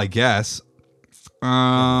 Oh well, I guess.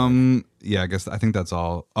 Yeah, I think that's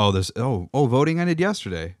all. Oh, voting ended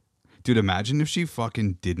yesterday. Dude, imagine if she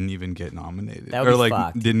fucking didn't even get nominated. That would or be like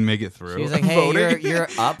fucked. didn't make it through. She was like, "Hey, Voting. you're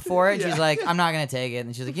up for it." She's like, "I'm not gonna take it."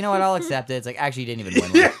 And she's like, "You know what? I'll accept it." It's like, actually, you didn't even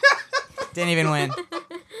win. One. Didn't even win.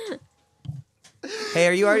 Hey,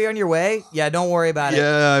 are you already on your way? Yeah, don't worry about it.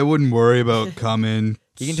 Yeah, I wouldn't worry about coming.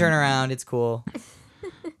 You can turn around. It's cool. You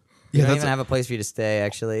Yeah, don't that's even have a place for you to stay,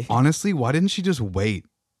 actually. honestly, why didn't she just wait?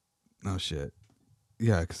 Oh shit.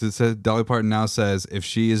 Yeah, because it says Dolly Parton now says if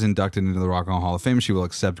she is inducted into the Rock and Roll Hall of Fame, she will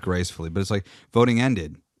accept gracefully. But it's like voting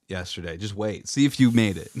ended yesterday. Just wait, see if you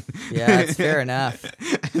made it, Yeah, that's fair enough.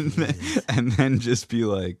 and then just be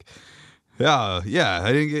like, I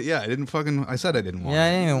said I didn't want Yeah, I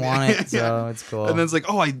it. didn't even want it, so it's cool. And then it's like,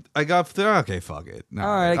 oh, I got there. Okay, fuck it. No,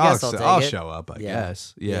 All right, I guess I'll take it. show up. I Yeah.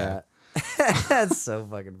 guess. Yeah. That's so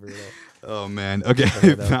fucking brutal. Oh man. Okay,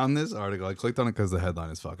 I found this article. I clicked on it because the headline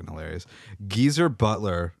is fucking hilarious. Geezer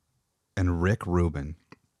Butler and Rick Rubin.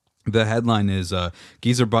 The headline is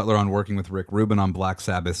Geezer Butler on working with Rick Rubin on Black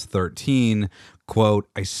Sabbath's 13. Quote,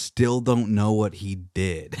 I still don't know what he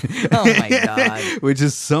did. Oh my God. Which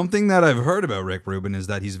is something that I've heard about Rick Rubin is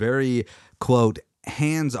that he's very, quote,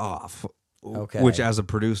 hands off. Okay. Which as a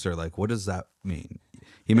producer, like, what does that mean?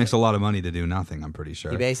 He makes a lot of money to do nothing, I'm pretty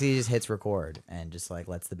sure. He basically just hits record and just like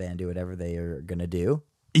lets the band do whatever they are gonna do.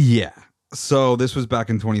 Yeah. So this was back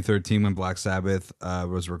in 2013 when Black Sabbath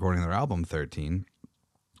was recording their album 13.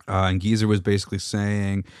 And Geezer was basically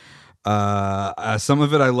saying, some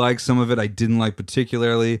of it I liked, some of it I didn't like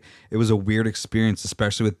particularly. It was a weird experience,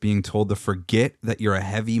 especially with being told to forget that you're a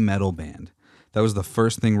heavy metal band. That was the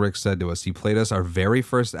first thing Rick said to us. He played us our very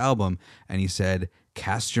first album, and he said,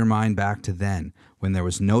 cast your mind back to then, when there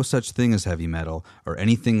was no such thing as heavy metal or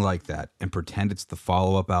anything like that, and pretend it's the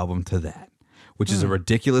follow-up album to that. Which is a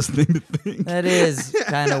ridiculous thing to think. That is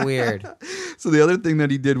kind of weird. So the other thing that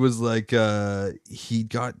he did was like he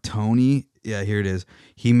got Tony. Yeah, here it is.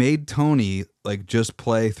 He made Tony like just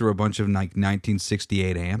play through a bunch of like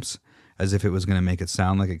 1968 amps as if it was going to make it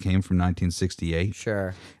sound like it came from 1968.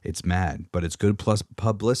 Sure. It's mad, but it's good plus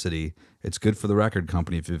publicity. It's good for the record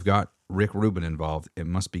company. If you've got Rick Rubin involved, it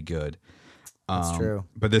must be good. That's true.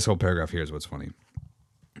 But this whole paragraph here is what's funny.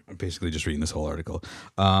 I'm basically just reading this whole article.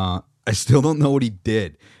 I still don't know what he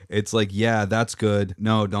did. It's like, yeah, that's good.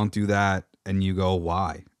 No, don't do that. And you go,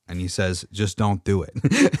 why? And he says, just don't do it.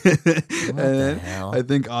 What the hell? I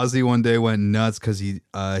think Ozzy one day went nuts because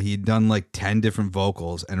he'd done like 10 different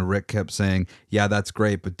vocals, and Rick kept saying, yeah, that's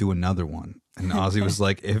great, but do another one. And Ozzy was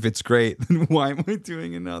like, if it's great, then why am I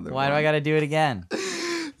doing another one? Why do I got to do it again?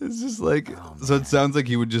 It's just like, so it sounds like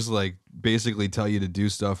he would just like basically tell you to do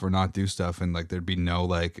stuff or not do stuff, and like there'd be no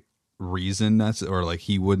like reason or like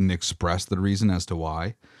he wouldn't express the reason as to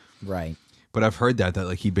why. Right. But I've heard that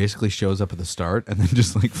like he basically shows up at the start and then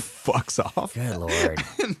just like fucks off. Good Lord.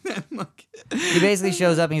 And then, like, He basically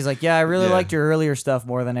shows up and he's like, yeah, I really Yeah. liked your earlier stuff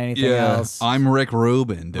more than anything else. I'm Rick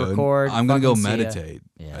Rubin, dude. Record, I'm gonna go fucking see ya. meditate.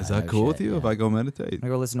 Yeah, Is that no cool with shit, you if yeah. I go meditate? I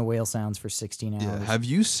go listen to whale sounds for 16 hours. Yeah. Have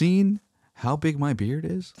you seen how big my beard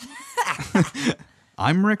is?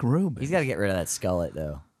 I'm Rick Rubin. He's got to get rid of that skullet,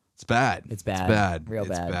 though. It's bad. It's bad. It's bad. Real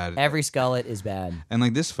It's bad. Every skullet is bad. And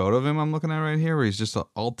like this photo of him I'm looking at right here where he's just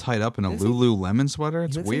all tied up in a Looks like- Lululemon sweater.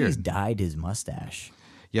 It's He looks like weird. he's dyed his mustache.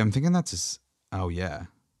 Yeah, I'm thinking that's his. Oh yeah,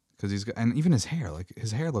 because he's got, and even his hair. Like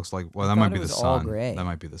his hair looks like. Well, I that might thought be it the was all sun. gray. That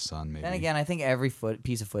might be the sun. Maybe. Then again, I think every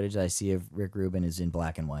piece of footage that I see of Rick Rubin is in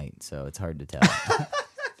black and white, so it's hard to tell.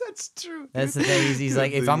 that's true. That's the thing. He's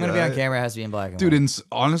like, if I'm going to be on camera, it has to be in black and Dude, white. and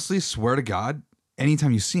honestly, swear to God,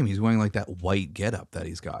 anytime you see him, he's wearing like that white getup that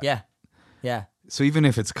he's got. Yeah. Yeah. So even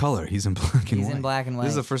if it's color, he's in black and white. He's in black and This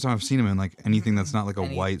is white. the first time I've seen him in like anything that's not like a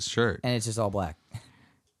And he- white shirt. And it's just all black.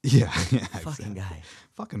 Yeah. Fucking guy.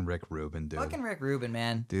 Fucking Rick Rubin, dude. Fucking Rick Rubin,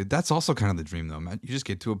 man. Dude, that's also kind of the dream, though, man. You just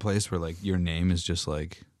get to a place where, like, your name is just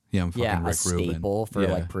like, yeah, I'm fucking Yeah, a Rick Rubin. staple for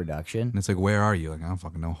Yeah. like production. And it's like, where are you? Like, I don't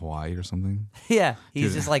fucking know, Hawaii or something. Yeah. He's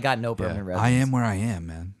Dude, just like got no Yeah. permanent I residence. am where I am,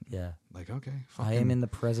 man. Yeah. Like, Like, okay, I fucking am in the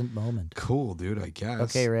present moment. cool, dude. I guess.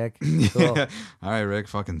 Okay, Rick. Yeah. Cool. All right, Rick.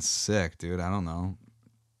 Fucking sick, dude. I don't know.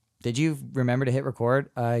 Did you remember to hit record?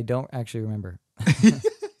 I don't actually remember.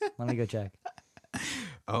 Let me go check.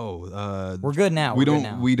 Oh, We're good now. we We're don't.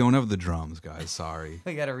 good now. We don't have the drums, guys. Sorry.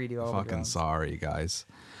 We gotta redo all the Fucking drums. sorry, guys.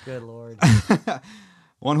 Good lord.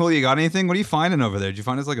 Juan Julio, you got anything? What are you finding over there? Did you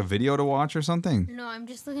find us like a video to watch or something? No, I'm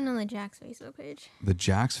just looking on the Jack's Facebook page. The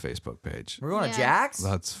Jack's Facebook page. We're going Yeah. to Jack's?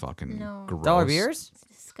 That's fucking No. gross. Dollar beers?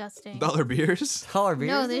 It's disgusting. Dollar beers? Dollar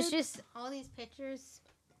beers? No, there's just all these pictures.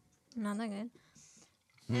 Not that good.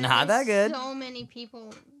 And Not that there's good. So many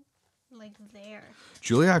people like there.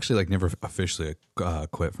 Julia actually like never officially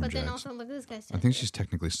quit from But then Jack's. also look at this guy's I think she's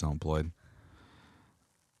technically still employed.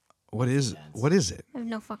 What is it? I have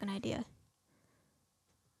no fucking idea.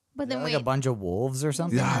 But Is then that like wait. a bunch of wolves or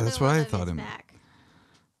something? Yeah, another that's what one I of thought his him- back.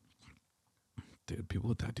 Dude, people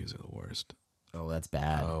with tattoos are the worst. Oh, that's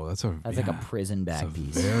bad. Oh, that's a That's like a yeah, prison that's a bag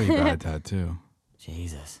piece. very bad tattoo.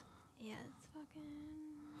 Jesus. Yeah, it's fucking.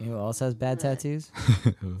 You know who else has bad tattoos?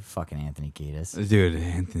 Fucking Anthony Kiedis. Dude,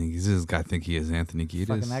 Anthony, does this guy think he is Anthony Kiedis?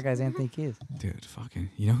 Fucking that guy's Anthony Kiedis. Dude, fucking,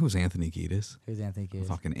 you know who's Anthony Kiedis? Who's Anthony Kiedis?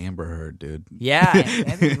 Fucking Amber Heard, dude. Yeah,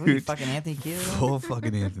 Anthony, what are you, fucking Anthony Kiedis? Full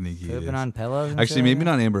fucking Anthony Kiedis. Flipping on pillows. And Actually, shit maybe like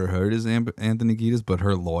not Amber Heard is Anthony Kiedis, but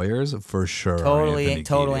her lawyers for sure. are Totally, Anthony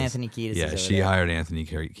total Kiedis. Anthony Kiedis. Yeah, is over she there. hired Anthony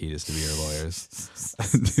Kiedis to be her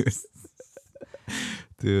lawyers.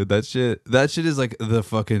 Dude, that shit is like the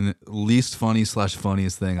fucking least funny /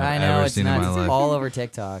 funniest thing I I've know ever it's seen in nuts. my It's life. all over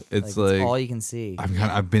TikTok. It's like like- all you can see.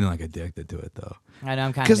 I've been like addicted to it though, I know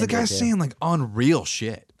I'm kind of because the guy's saying like unreal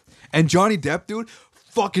shit, and Johnny Depp, dude,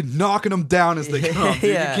 fucking knocking him down as they come.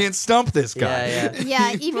 Dude. Yeah. You can't stump this guy.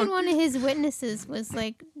 Yeah, Yeah, even one of his witnesses was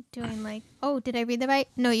like doing like, "Oh, did I read that right?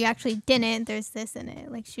 No, you actually didn't. There's this in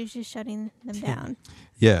it." Like she was just shutting them down.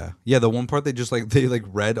 Yeah. The one part they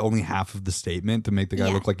read only half of the statement to make the guy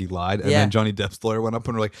Yeah. look like he lied, and Yeah. then Johnny Depp's lawyer went up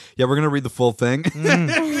and were like, "Yeah, we're gonna read the full thing."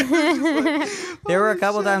 There were a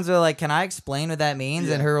couple times where like, can I explain what that means?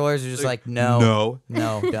 And her lawyers are just like, no,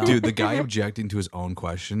 don't. Dude, the guy objecting to his own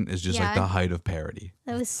question is just like Yeah. the height of parody.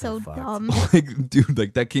 That was so fucked. dumb. Like, dude,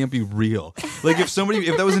 like that can't be real. Like if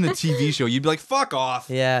that was in a TV show, you'd be like, "Fuck off."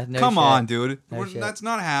 Yeah, no Come shit. on, dude. No shit. That's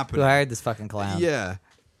not Who happening. hired this fucking clown? Yeah.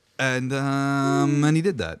 And he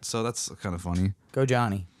did that. So that's kind of funny. Go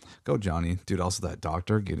Johnny. Go Johnny. Dude, also that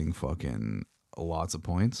doctor getting fucking lots of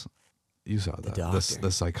points. You saw that. doctor.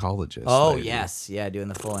 The psychologist. Oh lady. yes, yeah, doing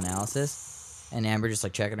the full analysis, and Amber just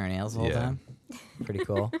like checking her nails the whole Yeah. time. Pretty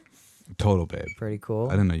cool. Total babe. Pretty cool.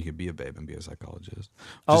 I didn't know you could be a babe and be a psychologist.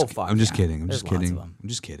 Oh, Just- fuck, I'm just yeah. kidding. I'm There's just lots kidding. of 'em. I'm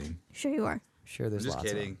just kidding. Sure you are. Sure, there's Just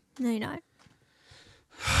lots of kidding. No, you're not.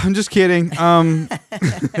 I'm just kidding. All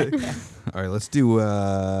right, let's do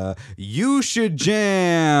You Should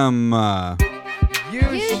Jam.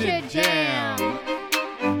 You should jam.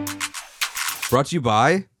 Brought to you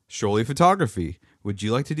by Shirley Photography. Would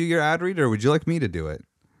you like to do your ad read or would you like me to do it?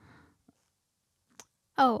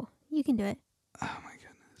 Oh, you can do it. Oh my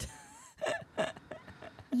goodness.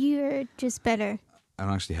 You're just better. I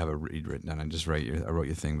don't actually have a read written down. I just wrote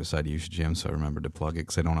your thing beside You Should Jam, so I remembered to plug it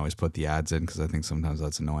because I don't always put the ads in because I think sometimes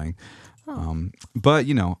that's annoying. But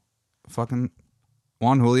you know, fucking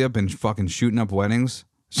Juan Julio been fucking shooting up weddings.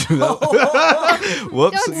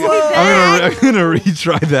 Whoops! Don't say I'm gonna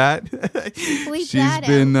retry that. Bleep that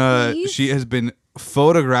out, please. She has been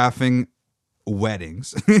photographing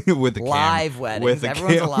weddings with a live weddings. with a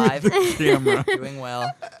Everyone's alive, with a camera. doing well.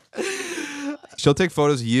 She'll take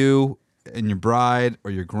photos of you and your bride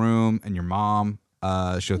or your groom and your mom.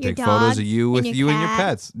 She'll take photos dog of you with and you your and your cat.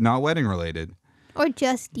 pets, not wedding related. Or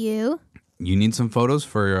just you. You need some photos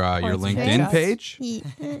for your Portrait. LinkedIn page? Ye-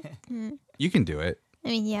 You can do it. I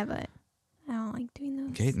mean, yeah, but I don't like doing those.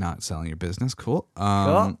 Okay, not selling your business. Cool. Cool.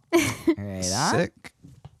 Right on. Sick.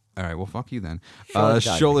 All right, well, fuck you then. Shirley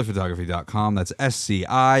ShirleyPhotography.com. That's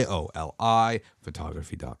SCIOLI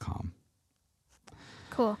photography.com.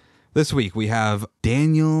 Cool. This week we have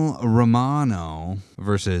Daniel Romano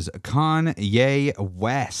versus Kanye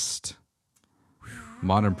West.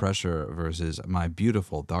 Modern Pressure versus My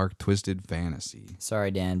Beautiful Dark Twisted Fantasy. Sorry,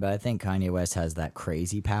 Dan, but I think Kanye West has that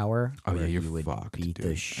crazy power. Oh, yeah, where you're he would fucked, beat dude. the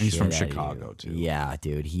And shit he's from out of you. Chicago, too. Yeah,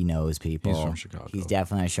 dude, he knows people. He's from Chicago. He's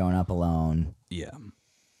definitely not showing up alone. Yeah.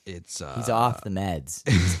 It's He's off the meds.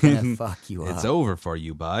 He's gonna fuck you up. It's over for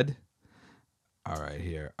you, bud. All right,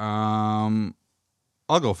 here. I'll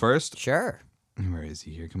go first. Sure. Where is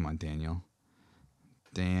he here? Come on, Daniel.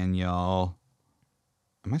 Daniel.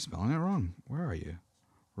 Am I spelling it wrong? Where are you?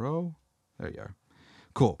 Row? There you are.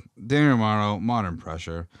 Cool. Daniel Romano, Modern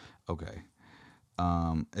Pressure. Okay.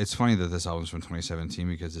 It's funny that this album's from 2017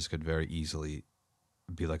 because this could very easily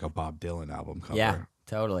be like a Bob Dylan album cover. Yeah,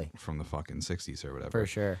 totally. From the fucking 60s or whatever. For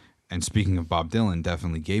sure. And speaking of Bob Dylan,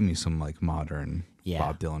 definitely gave me some like modern Yeah.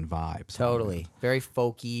 Bob Dylan vibes. Totally. Very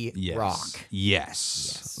folky Yes. rock.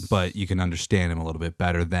 Yes. But you can understand him a little bit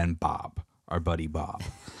better than Bob, our buddy Bob.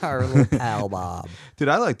 Our little pal Bob. Dude,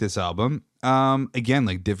 I like this album. Again,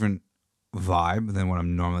 like different vibe than what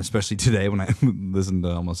I'm normally, especially today when I listen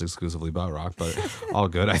to almost exclusively Bob rock, but all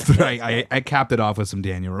good. I capped it off with some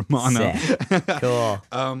Daniel Romano. Sick. Cool.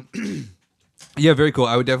 Yeah, very cool.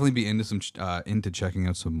 I would definitely be into into checking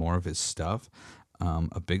out some more of his stuff.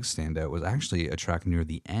 A big standout was actually a track near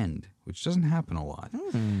the end, which doesn't happen a lot.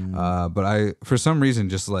 But I, for some reason,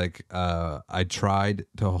 just like I tried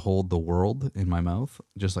to hold the world in my mouth,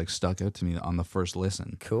 just like stuck out to me on the first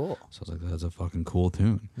listen. Cool. So I was like, that's a fucking cool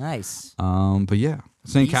tune. Nice. But yeah,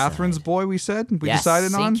 St. B-side. Catherine's Boy. We said we Yes,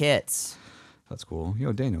 decided on. St. Kitts. That's cool.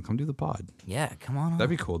 Yo, Daniel, come do the pod. Yeah, come on. That'd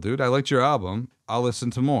be cool, dude. I liked your album. I'll listen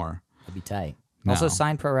to more. That'd be tight. No. Also,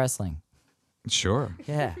 signed pro wrestling. Sure.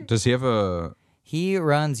 Yeah. Does he have a? He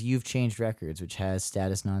runs You've Changed Records, which has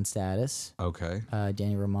Status Non-Status, Okay.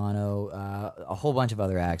 Danny Romano, a whole bunch of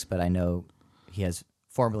other acts, but I know he has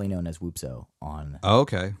formerly known as Whoopso on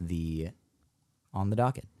Okay. the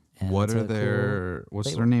docket. And What it's are a cool their? What's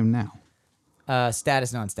label. their name now?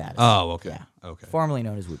 Status Non-Status. Oh, okay. Yeah. Okay. Formerly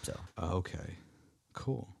known as Whoopso. Okay.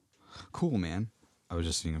 Cool. Cool, man. I was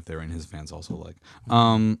just seeing if they were in his fans also like.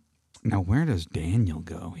 Now where does Daniel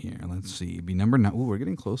go here? Let's see. Be number 9. Ooh, we're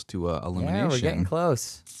getting close to elimination. Yeah, we're getting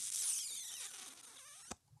close.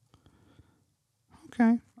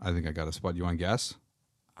 Okay. I think I got a spot. You want to guess?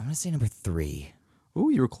 I'm going to say number 3. Ooh,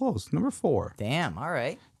 you were close. Number 4. Damn, all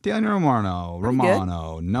right. Daniel Romano. Pretty good.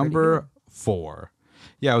 Romano. Number 4.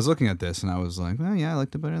 Yeah, I was looking at this and I was like, well, yeah, I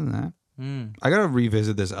liked it better than that. I gotta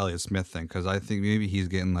revisit this Elliott Smith thing because I think maybe he's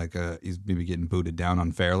getting he's maybe getting booted down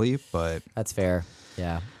unfairly, but That's fair.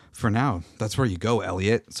 Yeah. for now, that's where you go,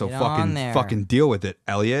 Elliot. So Get on there. fucking deal with it,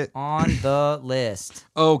 Elliot. On the list.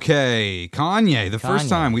 Okay, Kanye. The first Kanye.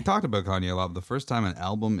 time we talked about Kanye a lot. The first time an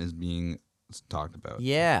album is being talked about.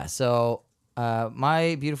 Yeah, so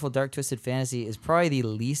My Beautiful Dark Twisted Fantasy is probably the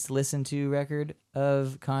least listened to record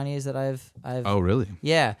of Kanye's that I've Oh, really?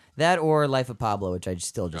 Yeah, that or Life of Pablo, which I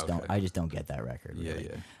just don't Okay. I just don't get that record. Really.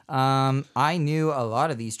 Yeah. I knew a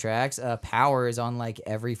lot of these tracks. Power is on like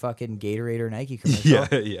every fucking Gatorade or Nike commercial.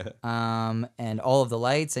 Yeah. And All of the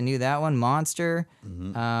Lights, I knew that one. Monster,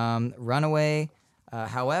 Runaway.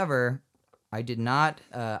 However, I did not.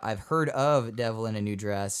 I've heard of Devil in a New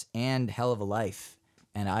Dress and Hell of a Life,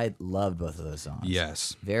 and I loved both of those songs.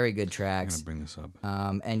 Yes. Very good I'm tracks. gonna bring this up.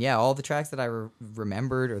 And yeah, all the tracks that I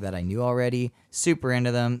remembered or that I knew already, super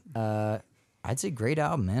into them. I'd say great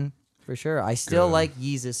album, man, for sure. I still Good. like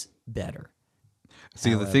Yeezus better.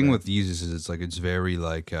 See, the thing However- with Yeezus is it's very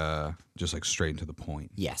just like straight to the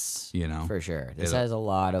point. Yes, You know? for sure. This It- has a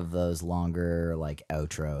lot of those longer like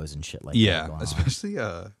outros and shit like that. Yeah, going on. especially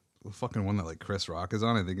the fucking one that like Chris Rock is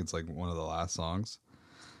on. I think it's like one of the last songs.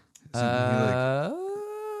 Isn't he, like,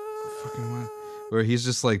 fucking one where he's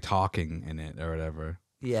just like talking in it or whatever.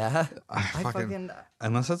 Yeah, I fucking-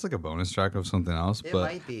 Unless that's like a bonus track of something else, It but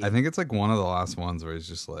might be. I think it's like one of the last ones where he's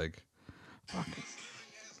just like, fuck.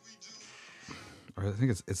 Or I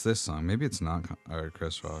think it's this song. Maybe it's not or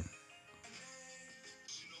Chris Rock.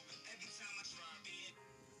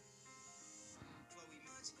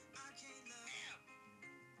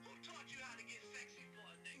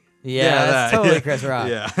 yeah, that's that. totally Chris Rock.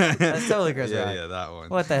 Yeah, That's totally Chris yeah, Rock. yeah, that one.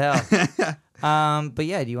 What the hell? But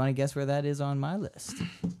yeah, do you want to guess where that is on my list?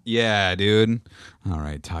 Yeah, dude. All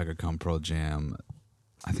right, Tiger Cum Pearl Jam.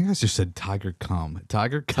 I think I just said Tiger Cum.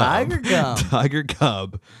 Tiger Cub. Tiger Cum. Tiger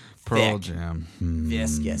Cub. Pearl Thick. Jam.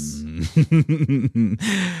 Yes.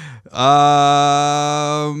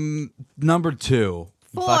 Number 2.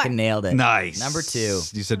 You 4. fucking nailed it. Nice. Number 2.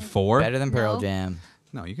 You said 4? Better than Pearl No. Jam.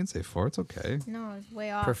 No, you can say 4. It's okay. No, it's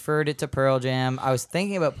way off. Preferred it to Pearl Jam. I was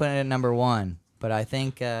thinking about putting it at number 1, but I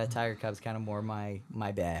think Tiger Cub's kind of more my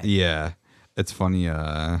bag. Yeah. It's funny.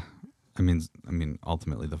 I mean,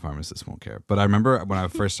 ultimately the pharmacist won't care. But I remember when I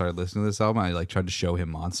first started listening to this album, I like tried to show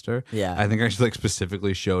him Monster. Yeah. I think I like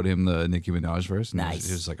specifically showed him the Nicki Minaj verse. And Nice.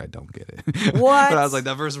 He was like, I don't get it. What? But I was like,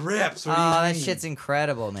 that verse rips. What do you that mean? shit's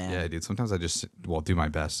incredible, man. Yeah, dude. Sometimes I just do my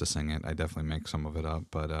best to sing it. I definitely make some of it up,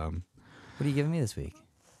 but What are you giving me this week?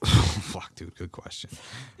 fuck, dude. Good question.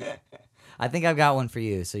 I think I've got one for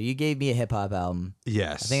you. So you gave me a hip hop album.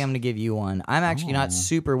 Yes. I think I'm gonna give you one. I'm actually not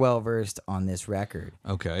super well versed on this record,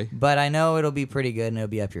 Okay. but I know it'll be pretty good and it'll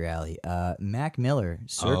be up your alley. Mac Miller,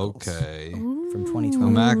 Circles. Okay. From 2020. Well,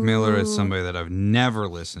 Mac Miller is somebody that I've never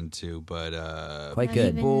listened to, but Quite Not good.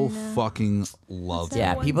 even- people No. fucking love that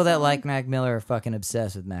Yeah, him. one people that song? like Mac Miller are fucking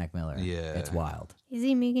obsessed with Mac Miller. Yeah. It's wild. Is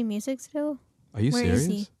he making music still? Are you Where serious? is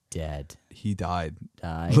he? Dead. He died.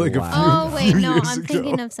 Died. Like a wild. Oh wait, no, years I'm ago.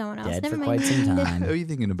 thinking of someone else. Dead Never for mind. quite some time. What are you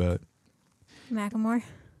thinking about? Macklemore.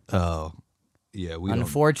 Oh, yeah. We don't.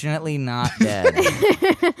 Unfortunately, not dead.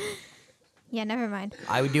 Yeah, never mind.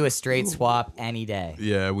 I would do a straight swap any day.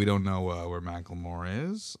 Yeah, we don't know where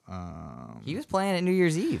Macklemore is. He was playing at New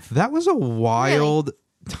Year's Eve. That was a wild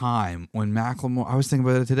time when Macklemore. I was thinking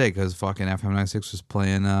about it today because fucking FM 96 was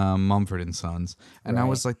playing Mumford and Sons, and I Right.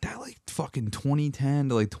 was like, that like fucking 2010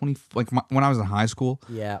 to like 20 when I was in high school.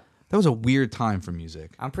 Yeah. That was a weird time for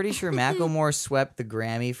music. I'm pretty sure Macklemore swept the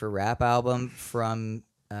Grammy for rap album from,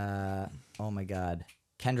 oh my God,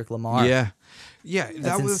 Kendrick Lamar. Yeah, that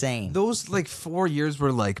That's was insane. Those like 4 years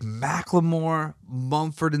were like Macklemore,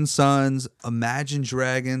 Mumford and Sons, Imagine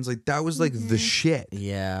Dragons. Like that was like the shit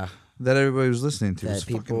Yeah. that everybody was listening to. It was That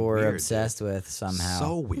people fucking were weird, obsessed dude. with somehow.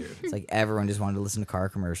 So weird. It's like everyone just wanted to listen to car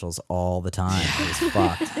commercials all the time. It was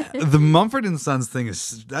fucked. The Mumford and Sons thing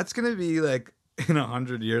that's gonna be like in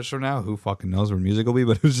 100 years from now. Who fucking knows where music will be?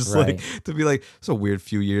 But it was just Right. like to be like it's a weird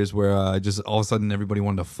few years where just all of a sudden everybody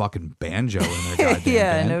wanted a fucking banjo in their goddamn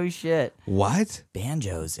Yeah, band. no shit. What?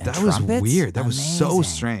 Banjos and That was trumpets? weird. That was so Amazing.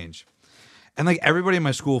 strange. And like everybody in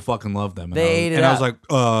my school fucking loved them. And They I was, ate it and I was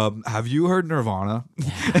up. like, have you heard Nirvana?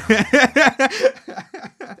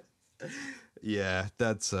 Yeah,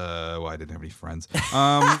 that's why I didn't have any friends.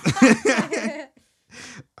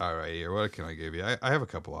 All right, here. What can I give you? I have a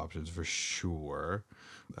couple options for sure.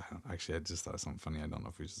 Actually, I just thought of something funny. I don't know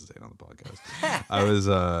if we should say it on the podcast. I was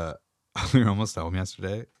we were almost home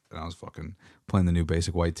yesterday, and I was fucking playing the new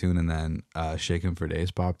Basic White tune, and then Shakin' for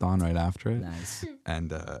Days popped on right after it. Nice.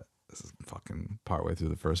 And this is fucking partway through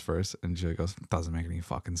the first verse, and she goes, "Doesn't make any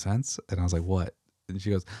fucking sense." And I was like, "What?" And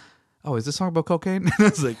she goes, "Oh, is this song about cocaine?" And I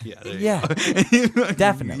was like, "Yeah, there you Yeah, go."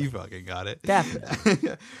 definitely. You fucking got it.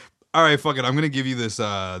 Definitely. All right, fuck it. I'm gonna give you this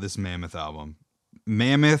this Mammoth album,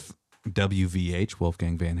 Mammoth WVH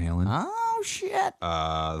Wolfgang Van Halen. Oh, shit.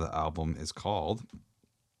 The album is called.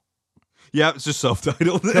 Yeah, it's just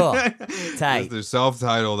self-titled. Cool. It's Tight. their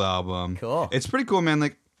self-titled album. Cool. It's pretty cool, man.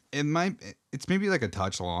 Like it's maybe like a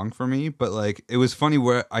touch long for me, but like it was funny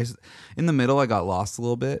where in the middle I got lost a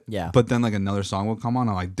little bit. Yeah. But then like another song would come on.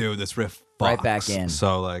 I'm like, dude, this riff Right fucks. back in.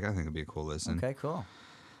 So like I think it'd be a cool listen. Okay, cool.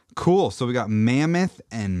 Cool. So we got Mammoth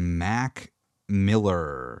and Mac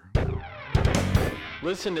Miller.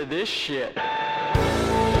 Listen to this shit.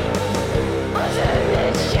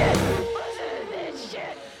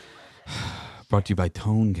 Brought to you by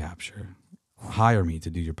Tone Capture. Hire me to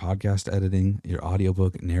do your podcast editing, your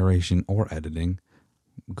audiobook narration, or editing.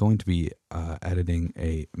 I'm going to be editing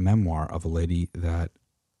a memoir of a lady that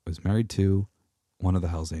was married to one of the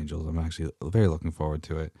Hells Angels. I'm actually very looking forward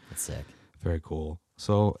to it. That's sick. Very cool.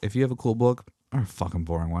 So if you have a cool book or a fucking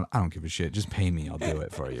boring one, I don't give a shit. Just pay me. I'll do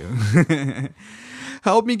it for you.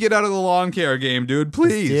 Help me get out of the lawn care game, dude.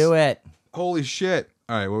 Please. Do it. Holy shit.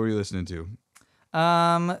 All right, what were you listening to?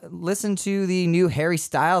 Listen to the new Harry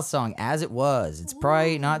Styles song, As It Was. It's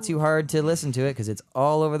probably not too hard to listen to it because it's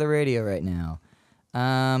all over the radio right now.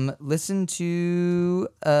 Listen to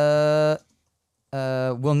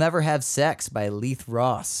We'll Never Have Sex by Leith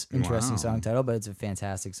Ross. Interesting Wow. song title, but it's a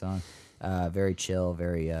fantastic song. Very chill,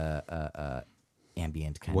 very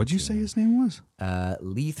ambient kind What'd of you say tune. his name was?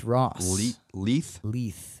 Leith Ross. Leith?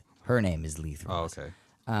 Leith. Her name is Leith Oh, Ross. okay.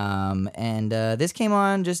 And this came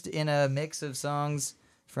on just in a mix of songs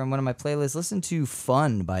from one of my playlists. Listen to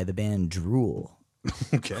Fun by the band Drool.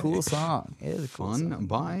 Okay. Cool song. It is a cool Fun song.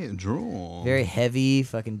 by Drool. Very heavy,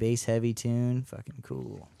 fucking bass heavy tune. Fucking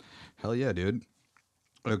cool. Hell yeah, dude.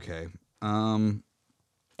 Okay.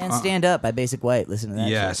 And Stand Up by Basic White. Listen to that.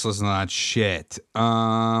 Yes, shit. listen to that shit.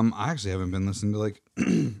 I actually haven't been listening to like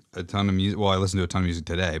a ton of music. Well, I listened to a ton of music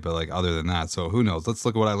today, but like other than that, so who knows? Let's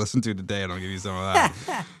look at what I listened to today and I'll give you some of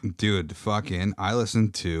that. Dude, fucking, I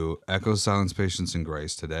listened to Echo, Silence, Patience, and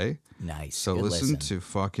Grace today. Nice. So Good listen to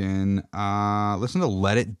fucking, listen to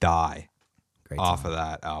Let It Die Great off song. of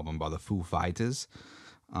that album by the Foo Fighters.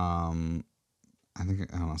 I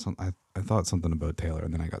think, I don't know, I thought something about Taylor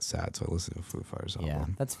and then I got sad, so I listened to a Foo Fighters album. Yeah,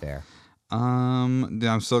 that's fair. Yeah, I'm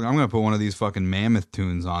gonna put one of these fucking Mammoth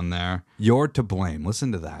tunes on there. You're to Blame.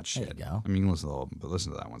 Listen to that There shit. you go. I mean, you can listen to all of them, but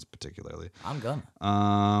listen to that one particularly. I'm gonna.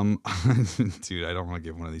 Dude, I don't want to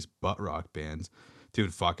give one of these butt rock bands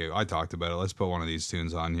Dude, fuck it. I talked about it. Let's put one of these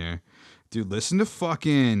tunes on here. Dude, listen to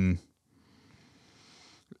fucking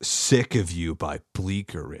Sick of You by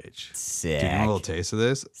Bleecker Ridge. Sick. Do you want a little taste of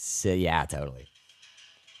this? Yeah, totally.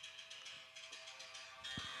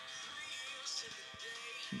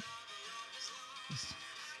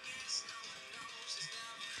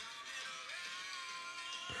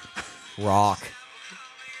 Rock.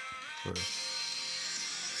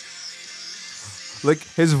 Like,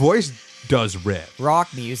 his voice does rip. Rock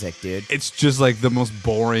music, dude. It's just like the most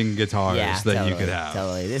boring guitars Yeah, that totally, you could have.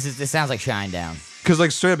 Totally. This sounds like Shinedown. Because,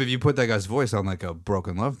 like, straight up, if you put that guy's voice on like a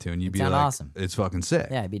Broken Love tune, you'd be sound like, awesome. it's fucking sick.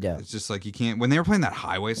 Yeah, it'd be dope. It's just like you can't. When they were playing that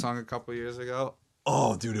Highway song a couple years ago,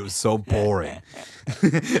 oh, dude, it was so boring.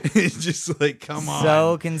 It's just like, come on.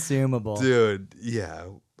 So consumable. Dude, yeah.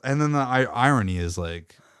 And then the irony is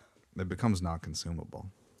like, it becomes not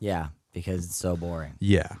consumable. Yeah, because it's so boring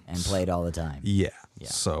Yeah. and played all the time. Yeah.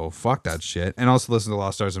 So fuck that shit. And also listen to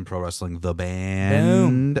Lost Stars in Pro Wrestling, the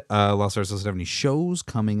band. Lost Stars doesn't have any shows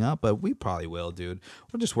coming up, but we probably will, dude.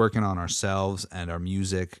 We're just working on ourselves and our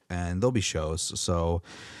music, and there'll be shows. So,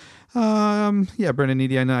 yeah, Brendan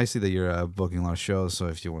Needy, I know I see that you're booking a lot of shows. So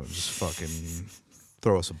if you want to just fucking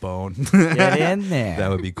throw us a bone, Get in there. that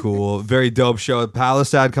would be cool. Very dope show at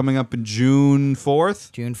Palisade coming up in June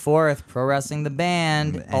 4th. June 4th, Pro Wrestling the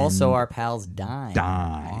Band. Also, our pals Dime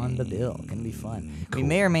Dime. on the bill. Gonna be fun. We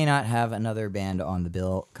may or may not have another band on the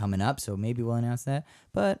bill coming up, so maybe we'll announce that.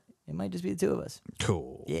 But it might just be the two of us.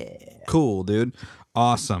 Cool. Yeah. Cool, dude.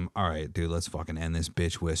 Awesome. All right, dude, let's fucking end this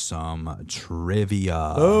bitch with some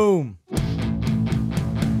trivia. Boom.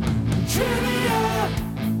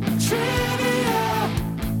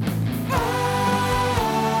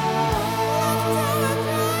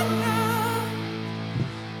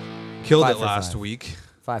 Killed 5 it for last 5. week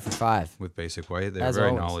 5 for 5. with Basic White. They're As very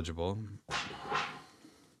always. knowledgeable.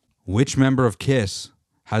 Which member of KISS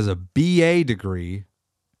has a BA degree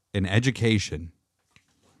in education?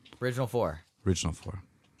 Original 4. Original 4.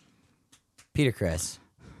 Peter Criss.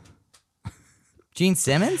 Gene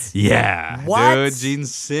Simmons? Yeah. What? Dude, Gene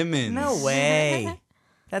Simmons. No way.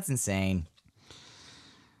 That's insane.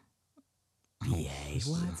 BA,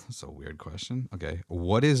 what? That's a weird question. Okay.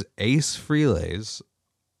 What is Ace Frehlei's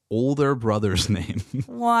older brother's name?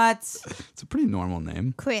 What? It's a pretty normal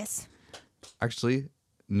name. Chris. Actually,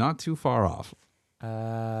 not too far off.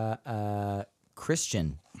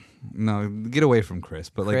 Christian. No, get away from Chris,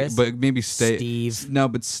 but like, Chris? but maybe stay. Steve. No,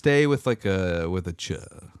 but stay with like a ch.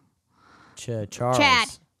 Charles. Chad.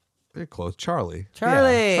 Very close. Charlie.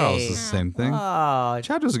 Charlie. Yeah, Charles is the same thing. Oh,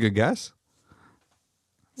 Chad was a good guess.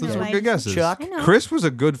 Those were like good guesses. Chuck. I know. Chris was a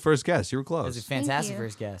good first guess. You were that was a close. fantastic you.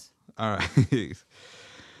 first guess. All right.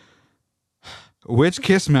 Which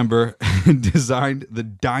KISS member designed the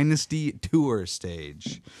Dynasty Tour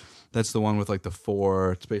stage? That's the one with like the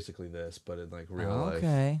 4. It's basically this, but in like real life.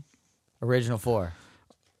 Okay. Original 4.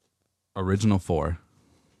 Original 4.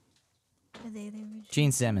 Are they the original?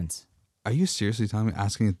 Gene Simmons. Are you seriously telling me,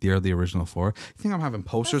 asking if they're the original 4? You think I'm having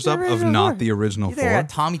posters the up of original not 4. the original You 4? there got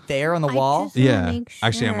Tommy Thayer on the I wall? just wanna Yeah. make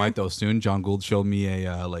Actually, I sure. might though soon. John Gould showed me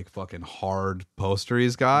a like fucking hard poster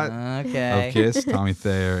he's got Okay. of KISS. Tommy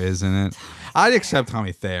Thayer is in it. I'd accept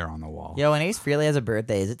Tommy Thayer on the wall. Yo, when Ace Frehley has a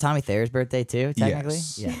birthday, is it Tommy Thayer's birthday too, technically?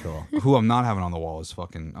 Yes. Yeah, cool. Who I'm not having on the wall is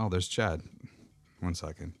fucking. Oh, there's Chad. 1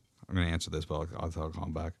 second. I'm gonna answer this, but I'll call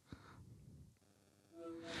him back.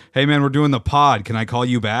 Hey man, we're doing the pod. Can I call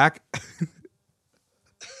you back?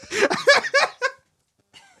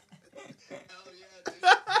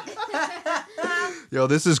 Yo,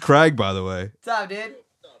 this is Craig, by the way. What's up, dude?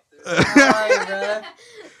 How are you, brother?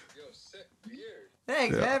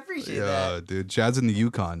 Thanks, man. I appreciate that. Yeah, dude. Chad's in the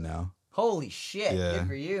Yukon now. Holy shit. Yeah. Good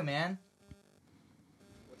for you, man.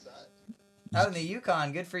 What's that? Out in the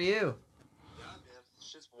Yukon. Good for you. Yeah, man.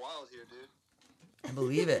 Shit's wild here, dude. I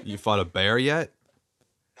believe it. You fought a bear yet?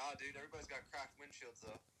 Nah, dude. Everybody's got cracked windshields,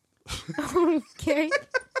 though. Okay.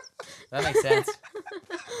 That makes sense.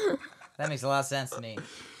 That makes a lot of sense to me.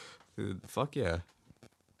 Dude, fuck yeah.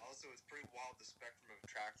 Also, it's pretty wild, the spectrum of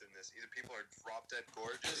attractiveness. Either people are drop dead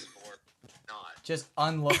gorgeous or not. Just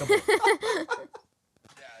unlookable. Yeah,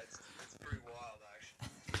 it's pretty wild,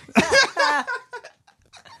 actually.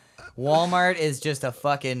 Walmart is just a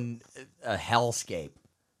fucking a hellscape.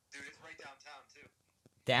 Dude, it's right downtown, too.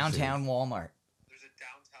 Downtown Walmart. There's a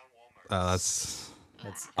downtown Walmart. That's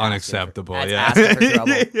That's unacceptable. That's Yeah. asking for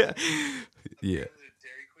trouble. Yeah. Yeah. The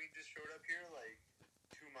Dairy Queen just showed up here like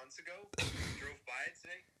 2 months ago. Drove by it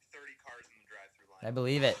today. 30 cars in the drive-through line. I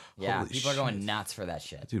believe it. Yeah, Holy people are going shit. nuts for that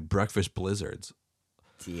shit. Dude, breakfast blizzards.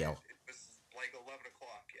 Deal. It was like 11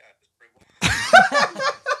 o'clock. Yeah, it was pretty wild.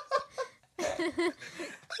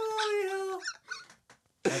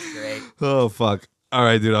 That's great. Oh fuck. All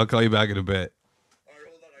right, dude. I'll call you back in a bit. All right,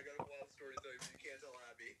 hold on. I got a wild story to tell you, but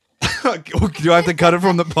you can't tell Abby. Do I have to cut it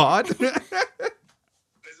from the pod? Is it on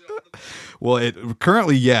the pod? Well, it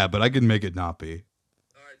currently, yeah, but I can make it not be.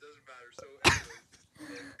 All right, doesn't matter. So,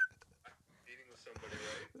 anyways, I'm meeting with somebody,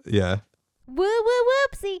 right? Yeah. Woo woo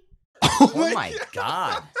whoopsie. Oh my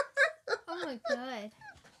god. Oh my god.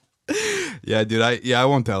 Yeah, dude. I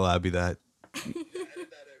won't tell Abby that. Edit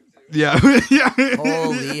that out, too. Yeah. Yeah.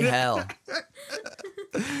 Holy hell.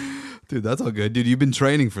 Dude, that's all good. Dude, you've been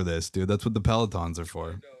training for this, dude. That's what the Pelotons are for.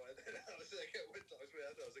 No, and then I was like, I went to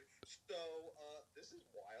I was like, so, this is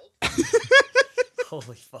wild.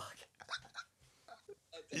 Holy fuck.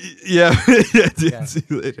 Yeah. Yeah, dude. Yeah. See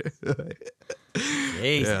you later.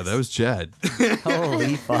 Jesus. Yeah, that was Chad.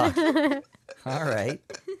 Holy fuck. All right.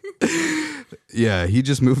 Yeah, he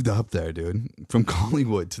just moved up there, dude. From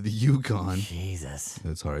Collingwood to the Yukon. Jesus.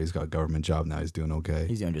 That's all right. He's got a government job now. He's doing okay.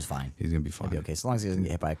 He's doing just fine. He's going to be fine. He'll be okay, so long as he doesn't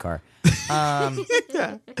get hit by a car.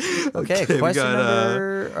 Okay, Okay, we question got,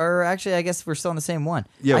 number, or actually, I guess we're still on the same one.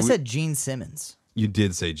 Yeah, I we- said Gene Simmons. You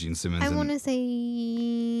did say Gene Simmons I and want to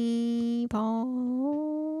say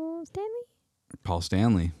Paul Stanley. Paul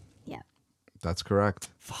Stanley. Yeah. That's correct.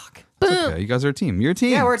 Fuck. It's okay. You guys are a team. You're a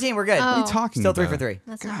team. Yeah, we're a team. We're good. Oh. What are you talking Still about? 3 for 3.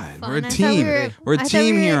 That's God, not we're a fun. I thought team. We're a I thought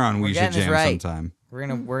team we were- here on We're We Should getting this Jam right. sometime. We're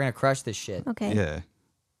gonna crush this shit. Okay. Yeah.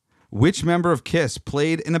 Which member of Kiss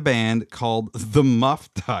played in a band called the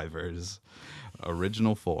Muff Divers?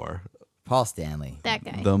 Original 4. Paul Stanley. That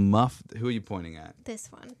guy. The Muff. Who are you pointing at? This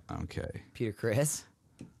one. Okay. Peter Criss.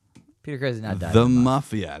 Peter Criss is not died. The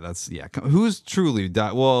Muff. Yeah, that's yeah. Who's truly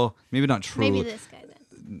died? Well, maybe not truly. Maybe this guy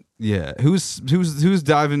then. Yeah. Who's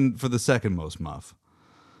diving for the second most muff?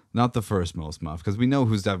 Not the first most muff, because we know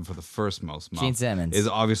who's diving for the first most muff. Gene Simmons. Is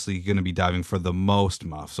obviously going to be diving for the most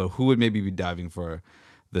muff. So who would maybe be diving for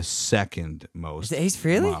the second most? Is it Ace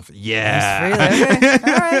Frehley? Muff? Yeah. Ace Frehley?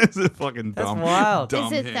 Okay. All right. It's a fucking That's dumb. wild. dumb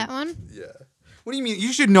Is it hint. that one? What do you mean?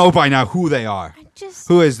 You should know by now who they are. I just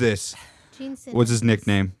Who is this? Gene Simmons. What's his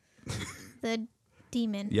nickname? The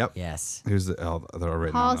demon. Yep. Yes. Who's the? Oh, they're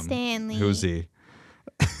written Paul on them. Stanley. Who's he?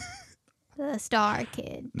 The star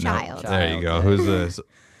kid. No. Child. There you go. Child. Who's this?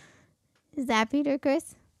 Is that Peter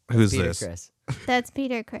Chris? Who's Peter this? Criss. That's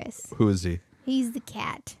Peter Chris. Who is he? He's the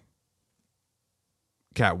cat.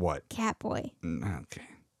 Cat what? Cat boy. Okay.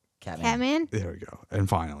 Catman. Catman? There we go. And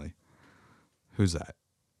finally, who's that?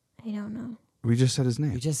 I don't know. We just said his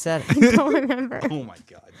name. We just said it. I don't remember. Oh my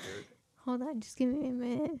god, dude. Hold on, just give me a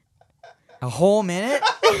minute. A whole minute?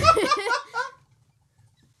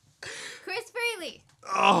 Chris Frehley.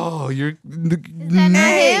 Oh, you're that not him?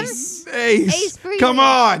 Ace. Ace Frehley. Come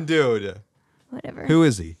on, dude. Whatever. Who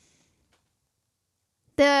is he?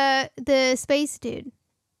 The space dude.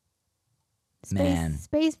 Man.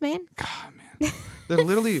 Spaceman? God, man. They're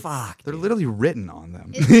literally Fuck, They're literally written on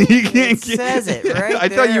them. Is You it? can't It says it right I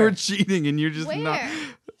thought you there. were cheating and you're just Where? not.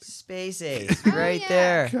 Space Ace. Oh, Right yeah.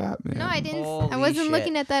 there. God, man. No, I didn't. I Holy wasn't shit.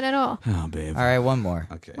 looking at that at all. Oh, babe. All right, one more.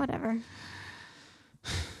 Okay. Whatever.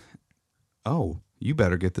 Oh, you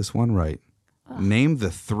better get this one right. Name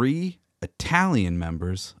the 3 Italian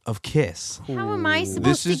members of Kiss. How am I supposed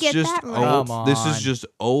This to is get just that right? Come this on. is just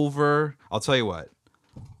over. I'll tell you what.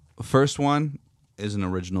 First one is an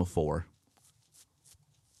original 4.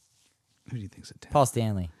 Who do you think's Italian? Paul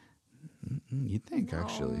Stanley. You'd think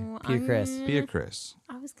actually. Oh, Peter Criss. Peter Chris.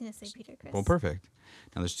 I was gonna say Peter Chris. Well, perfect.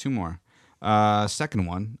 Now there's 2 more. Second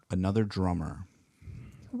one, another drummer.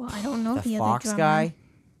 Well, I don't know The the Fox other drummer. guy.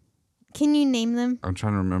 Can you name them? I'm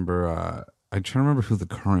trying to remember. I'm trying to remember who the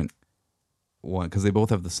current one, because they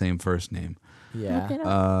both have the same first name. Yeah. Look it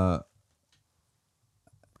up.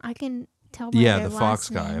 I can tell by Yeah, their the Fox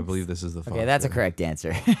last guy. I names. believe this is the Fox. Okay, that's a guy. correct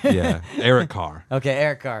answer. Yeah, Eric Carr. Okay,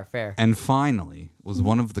 Eric Carr. Fair. And finally was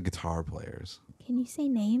one of the guitar players. Can you say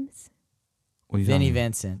names? What are you Vinnie talking about?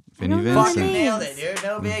 Vincent. Vinnie I don't know Vincent. names. Nailed it, dude.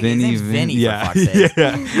 No big. Vinny His name's Vinny, yeah, for fuck's sake.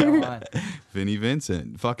 yeah. Come on. Vinnie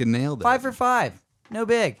Vincent. Fucking nailed it. 5 for 5. No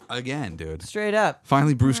big. Again, dude. Straight up.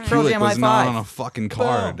 Finally, Bruce Pearl Kulick Jam was high not five. on a fucking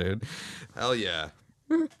car, Boom. dude. Hell yeah.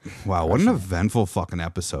 Wow, what an eventful fucking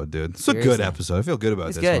episode, dude. It's a good Seriously. episode. I feel good about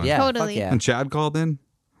It's this good, one. yeah. Totally. Fuck yeah. And Chad called in.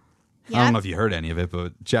 I Yeah. don't know if you heard any of it,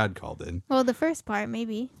 but Chad called in. Well, the first part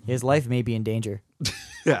maybe. His life may be in danger.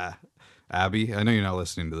 Yeah. Abby, I know you're not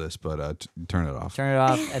listening to this, but turn it off. Turn it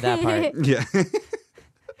off at that part. Yeah.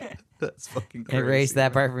 That's fucking crazy. Erase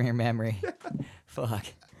that part from your memory. Fuck.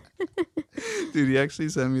 Dude, he actually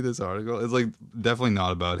sent me this article. It's like definitely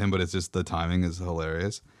not about him, but it's just the timing is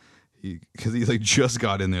hilarious. because he like just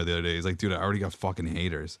got in there the other day. He's like, dude, I already got fucking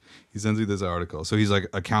haters. He sends me this article. So he's like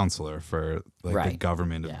a counselor for like the Right.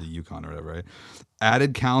 government of Yeah. the Yukon or whatever, right?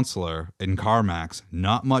 Added counselor in CarMax,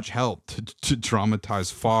 not much help to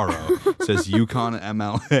traumatize Faro, says Yukon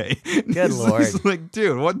MLA. Good Lord. He's like,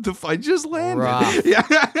 dude, what the I just landed. Rough. Yeah.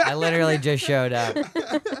 I literally just showed up.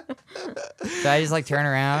 So I just like turn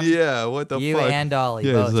around. Yeah, what the You fuck? and Dolly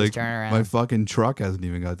Yeah, both it's just like, turn around. my fucking truck hasn't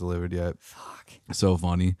even got delivered yet. Fuck. So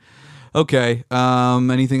funny. Okay.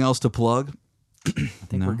 Anything else to plug? I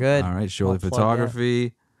think we're good. All right. Surely I'll plug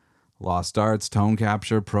Photography, Lost Arts, Tone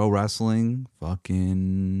Capture, Pro Wrestling.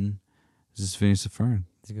 Fucking. This is Phineas the Fern.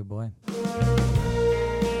 He's a good boy.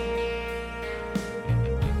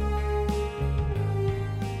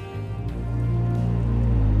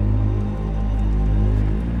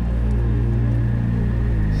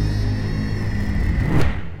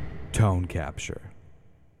 Tone Capture.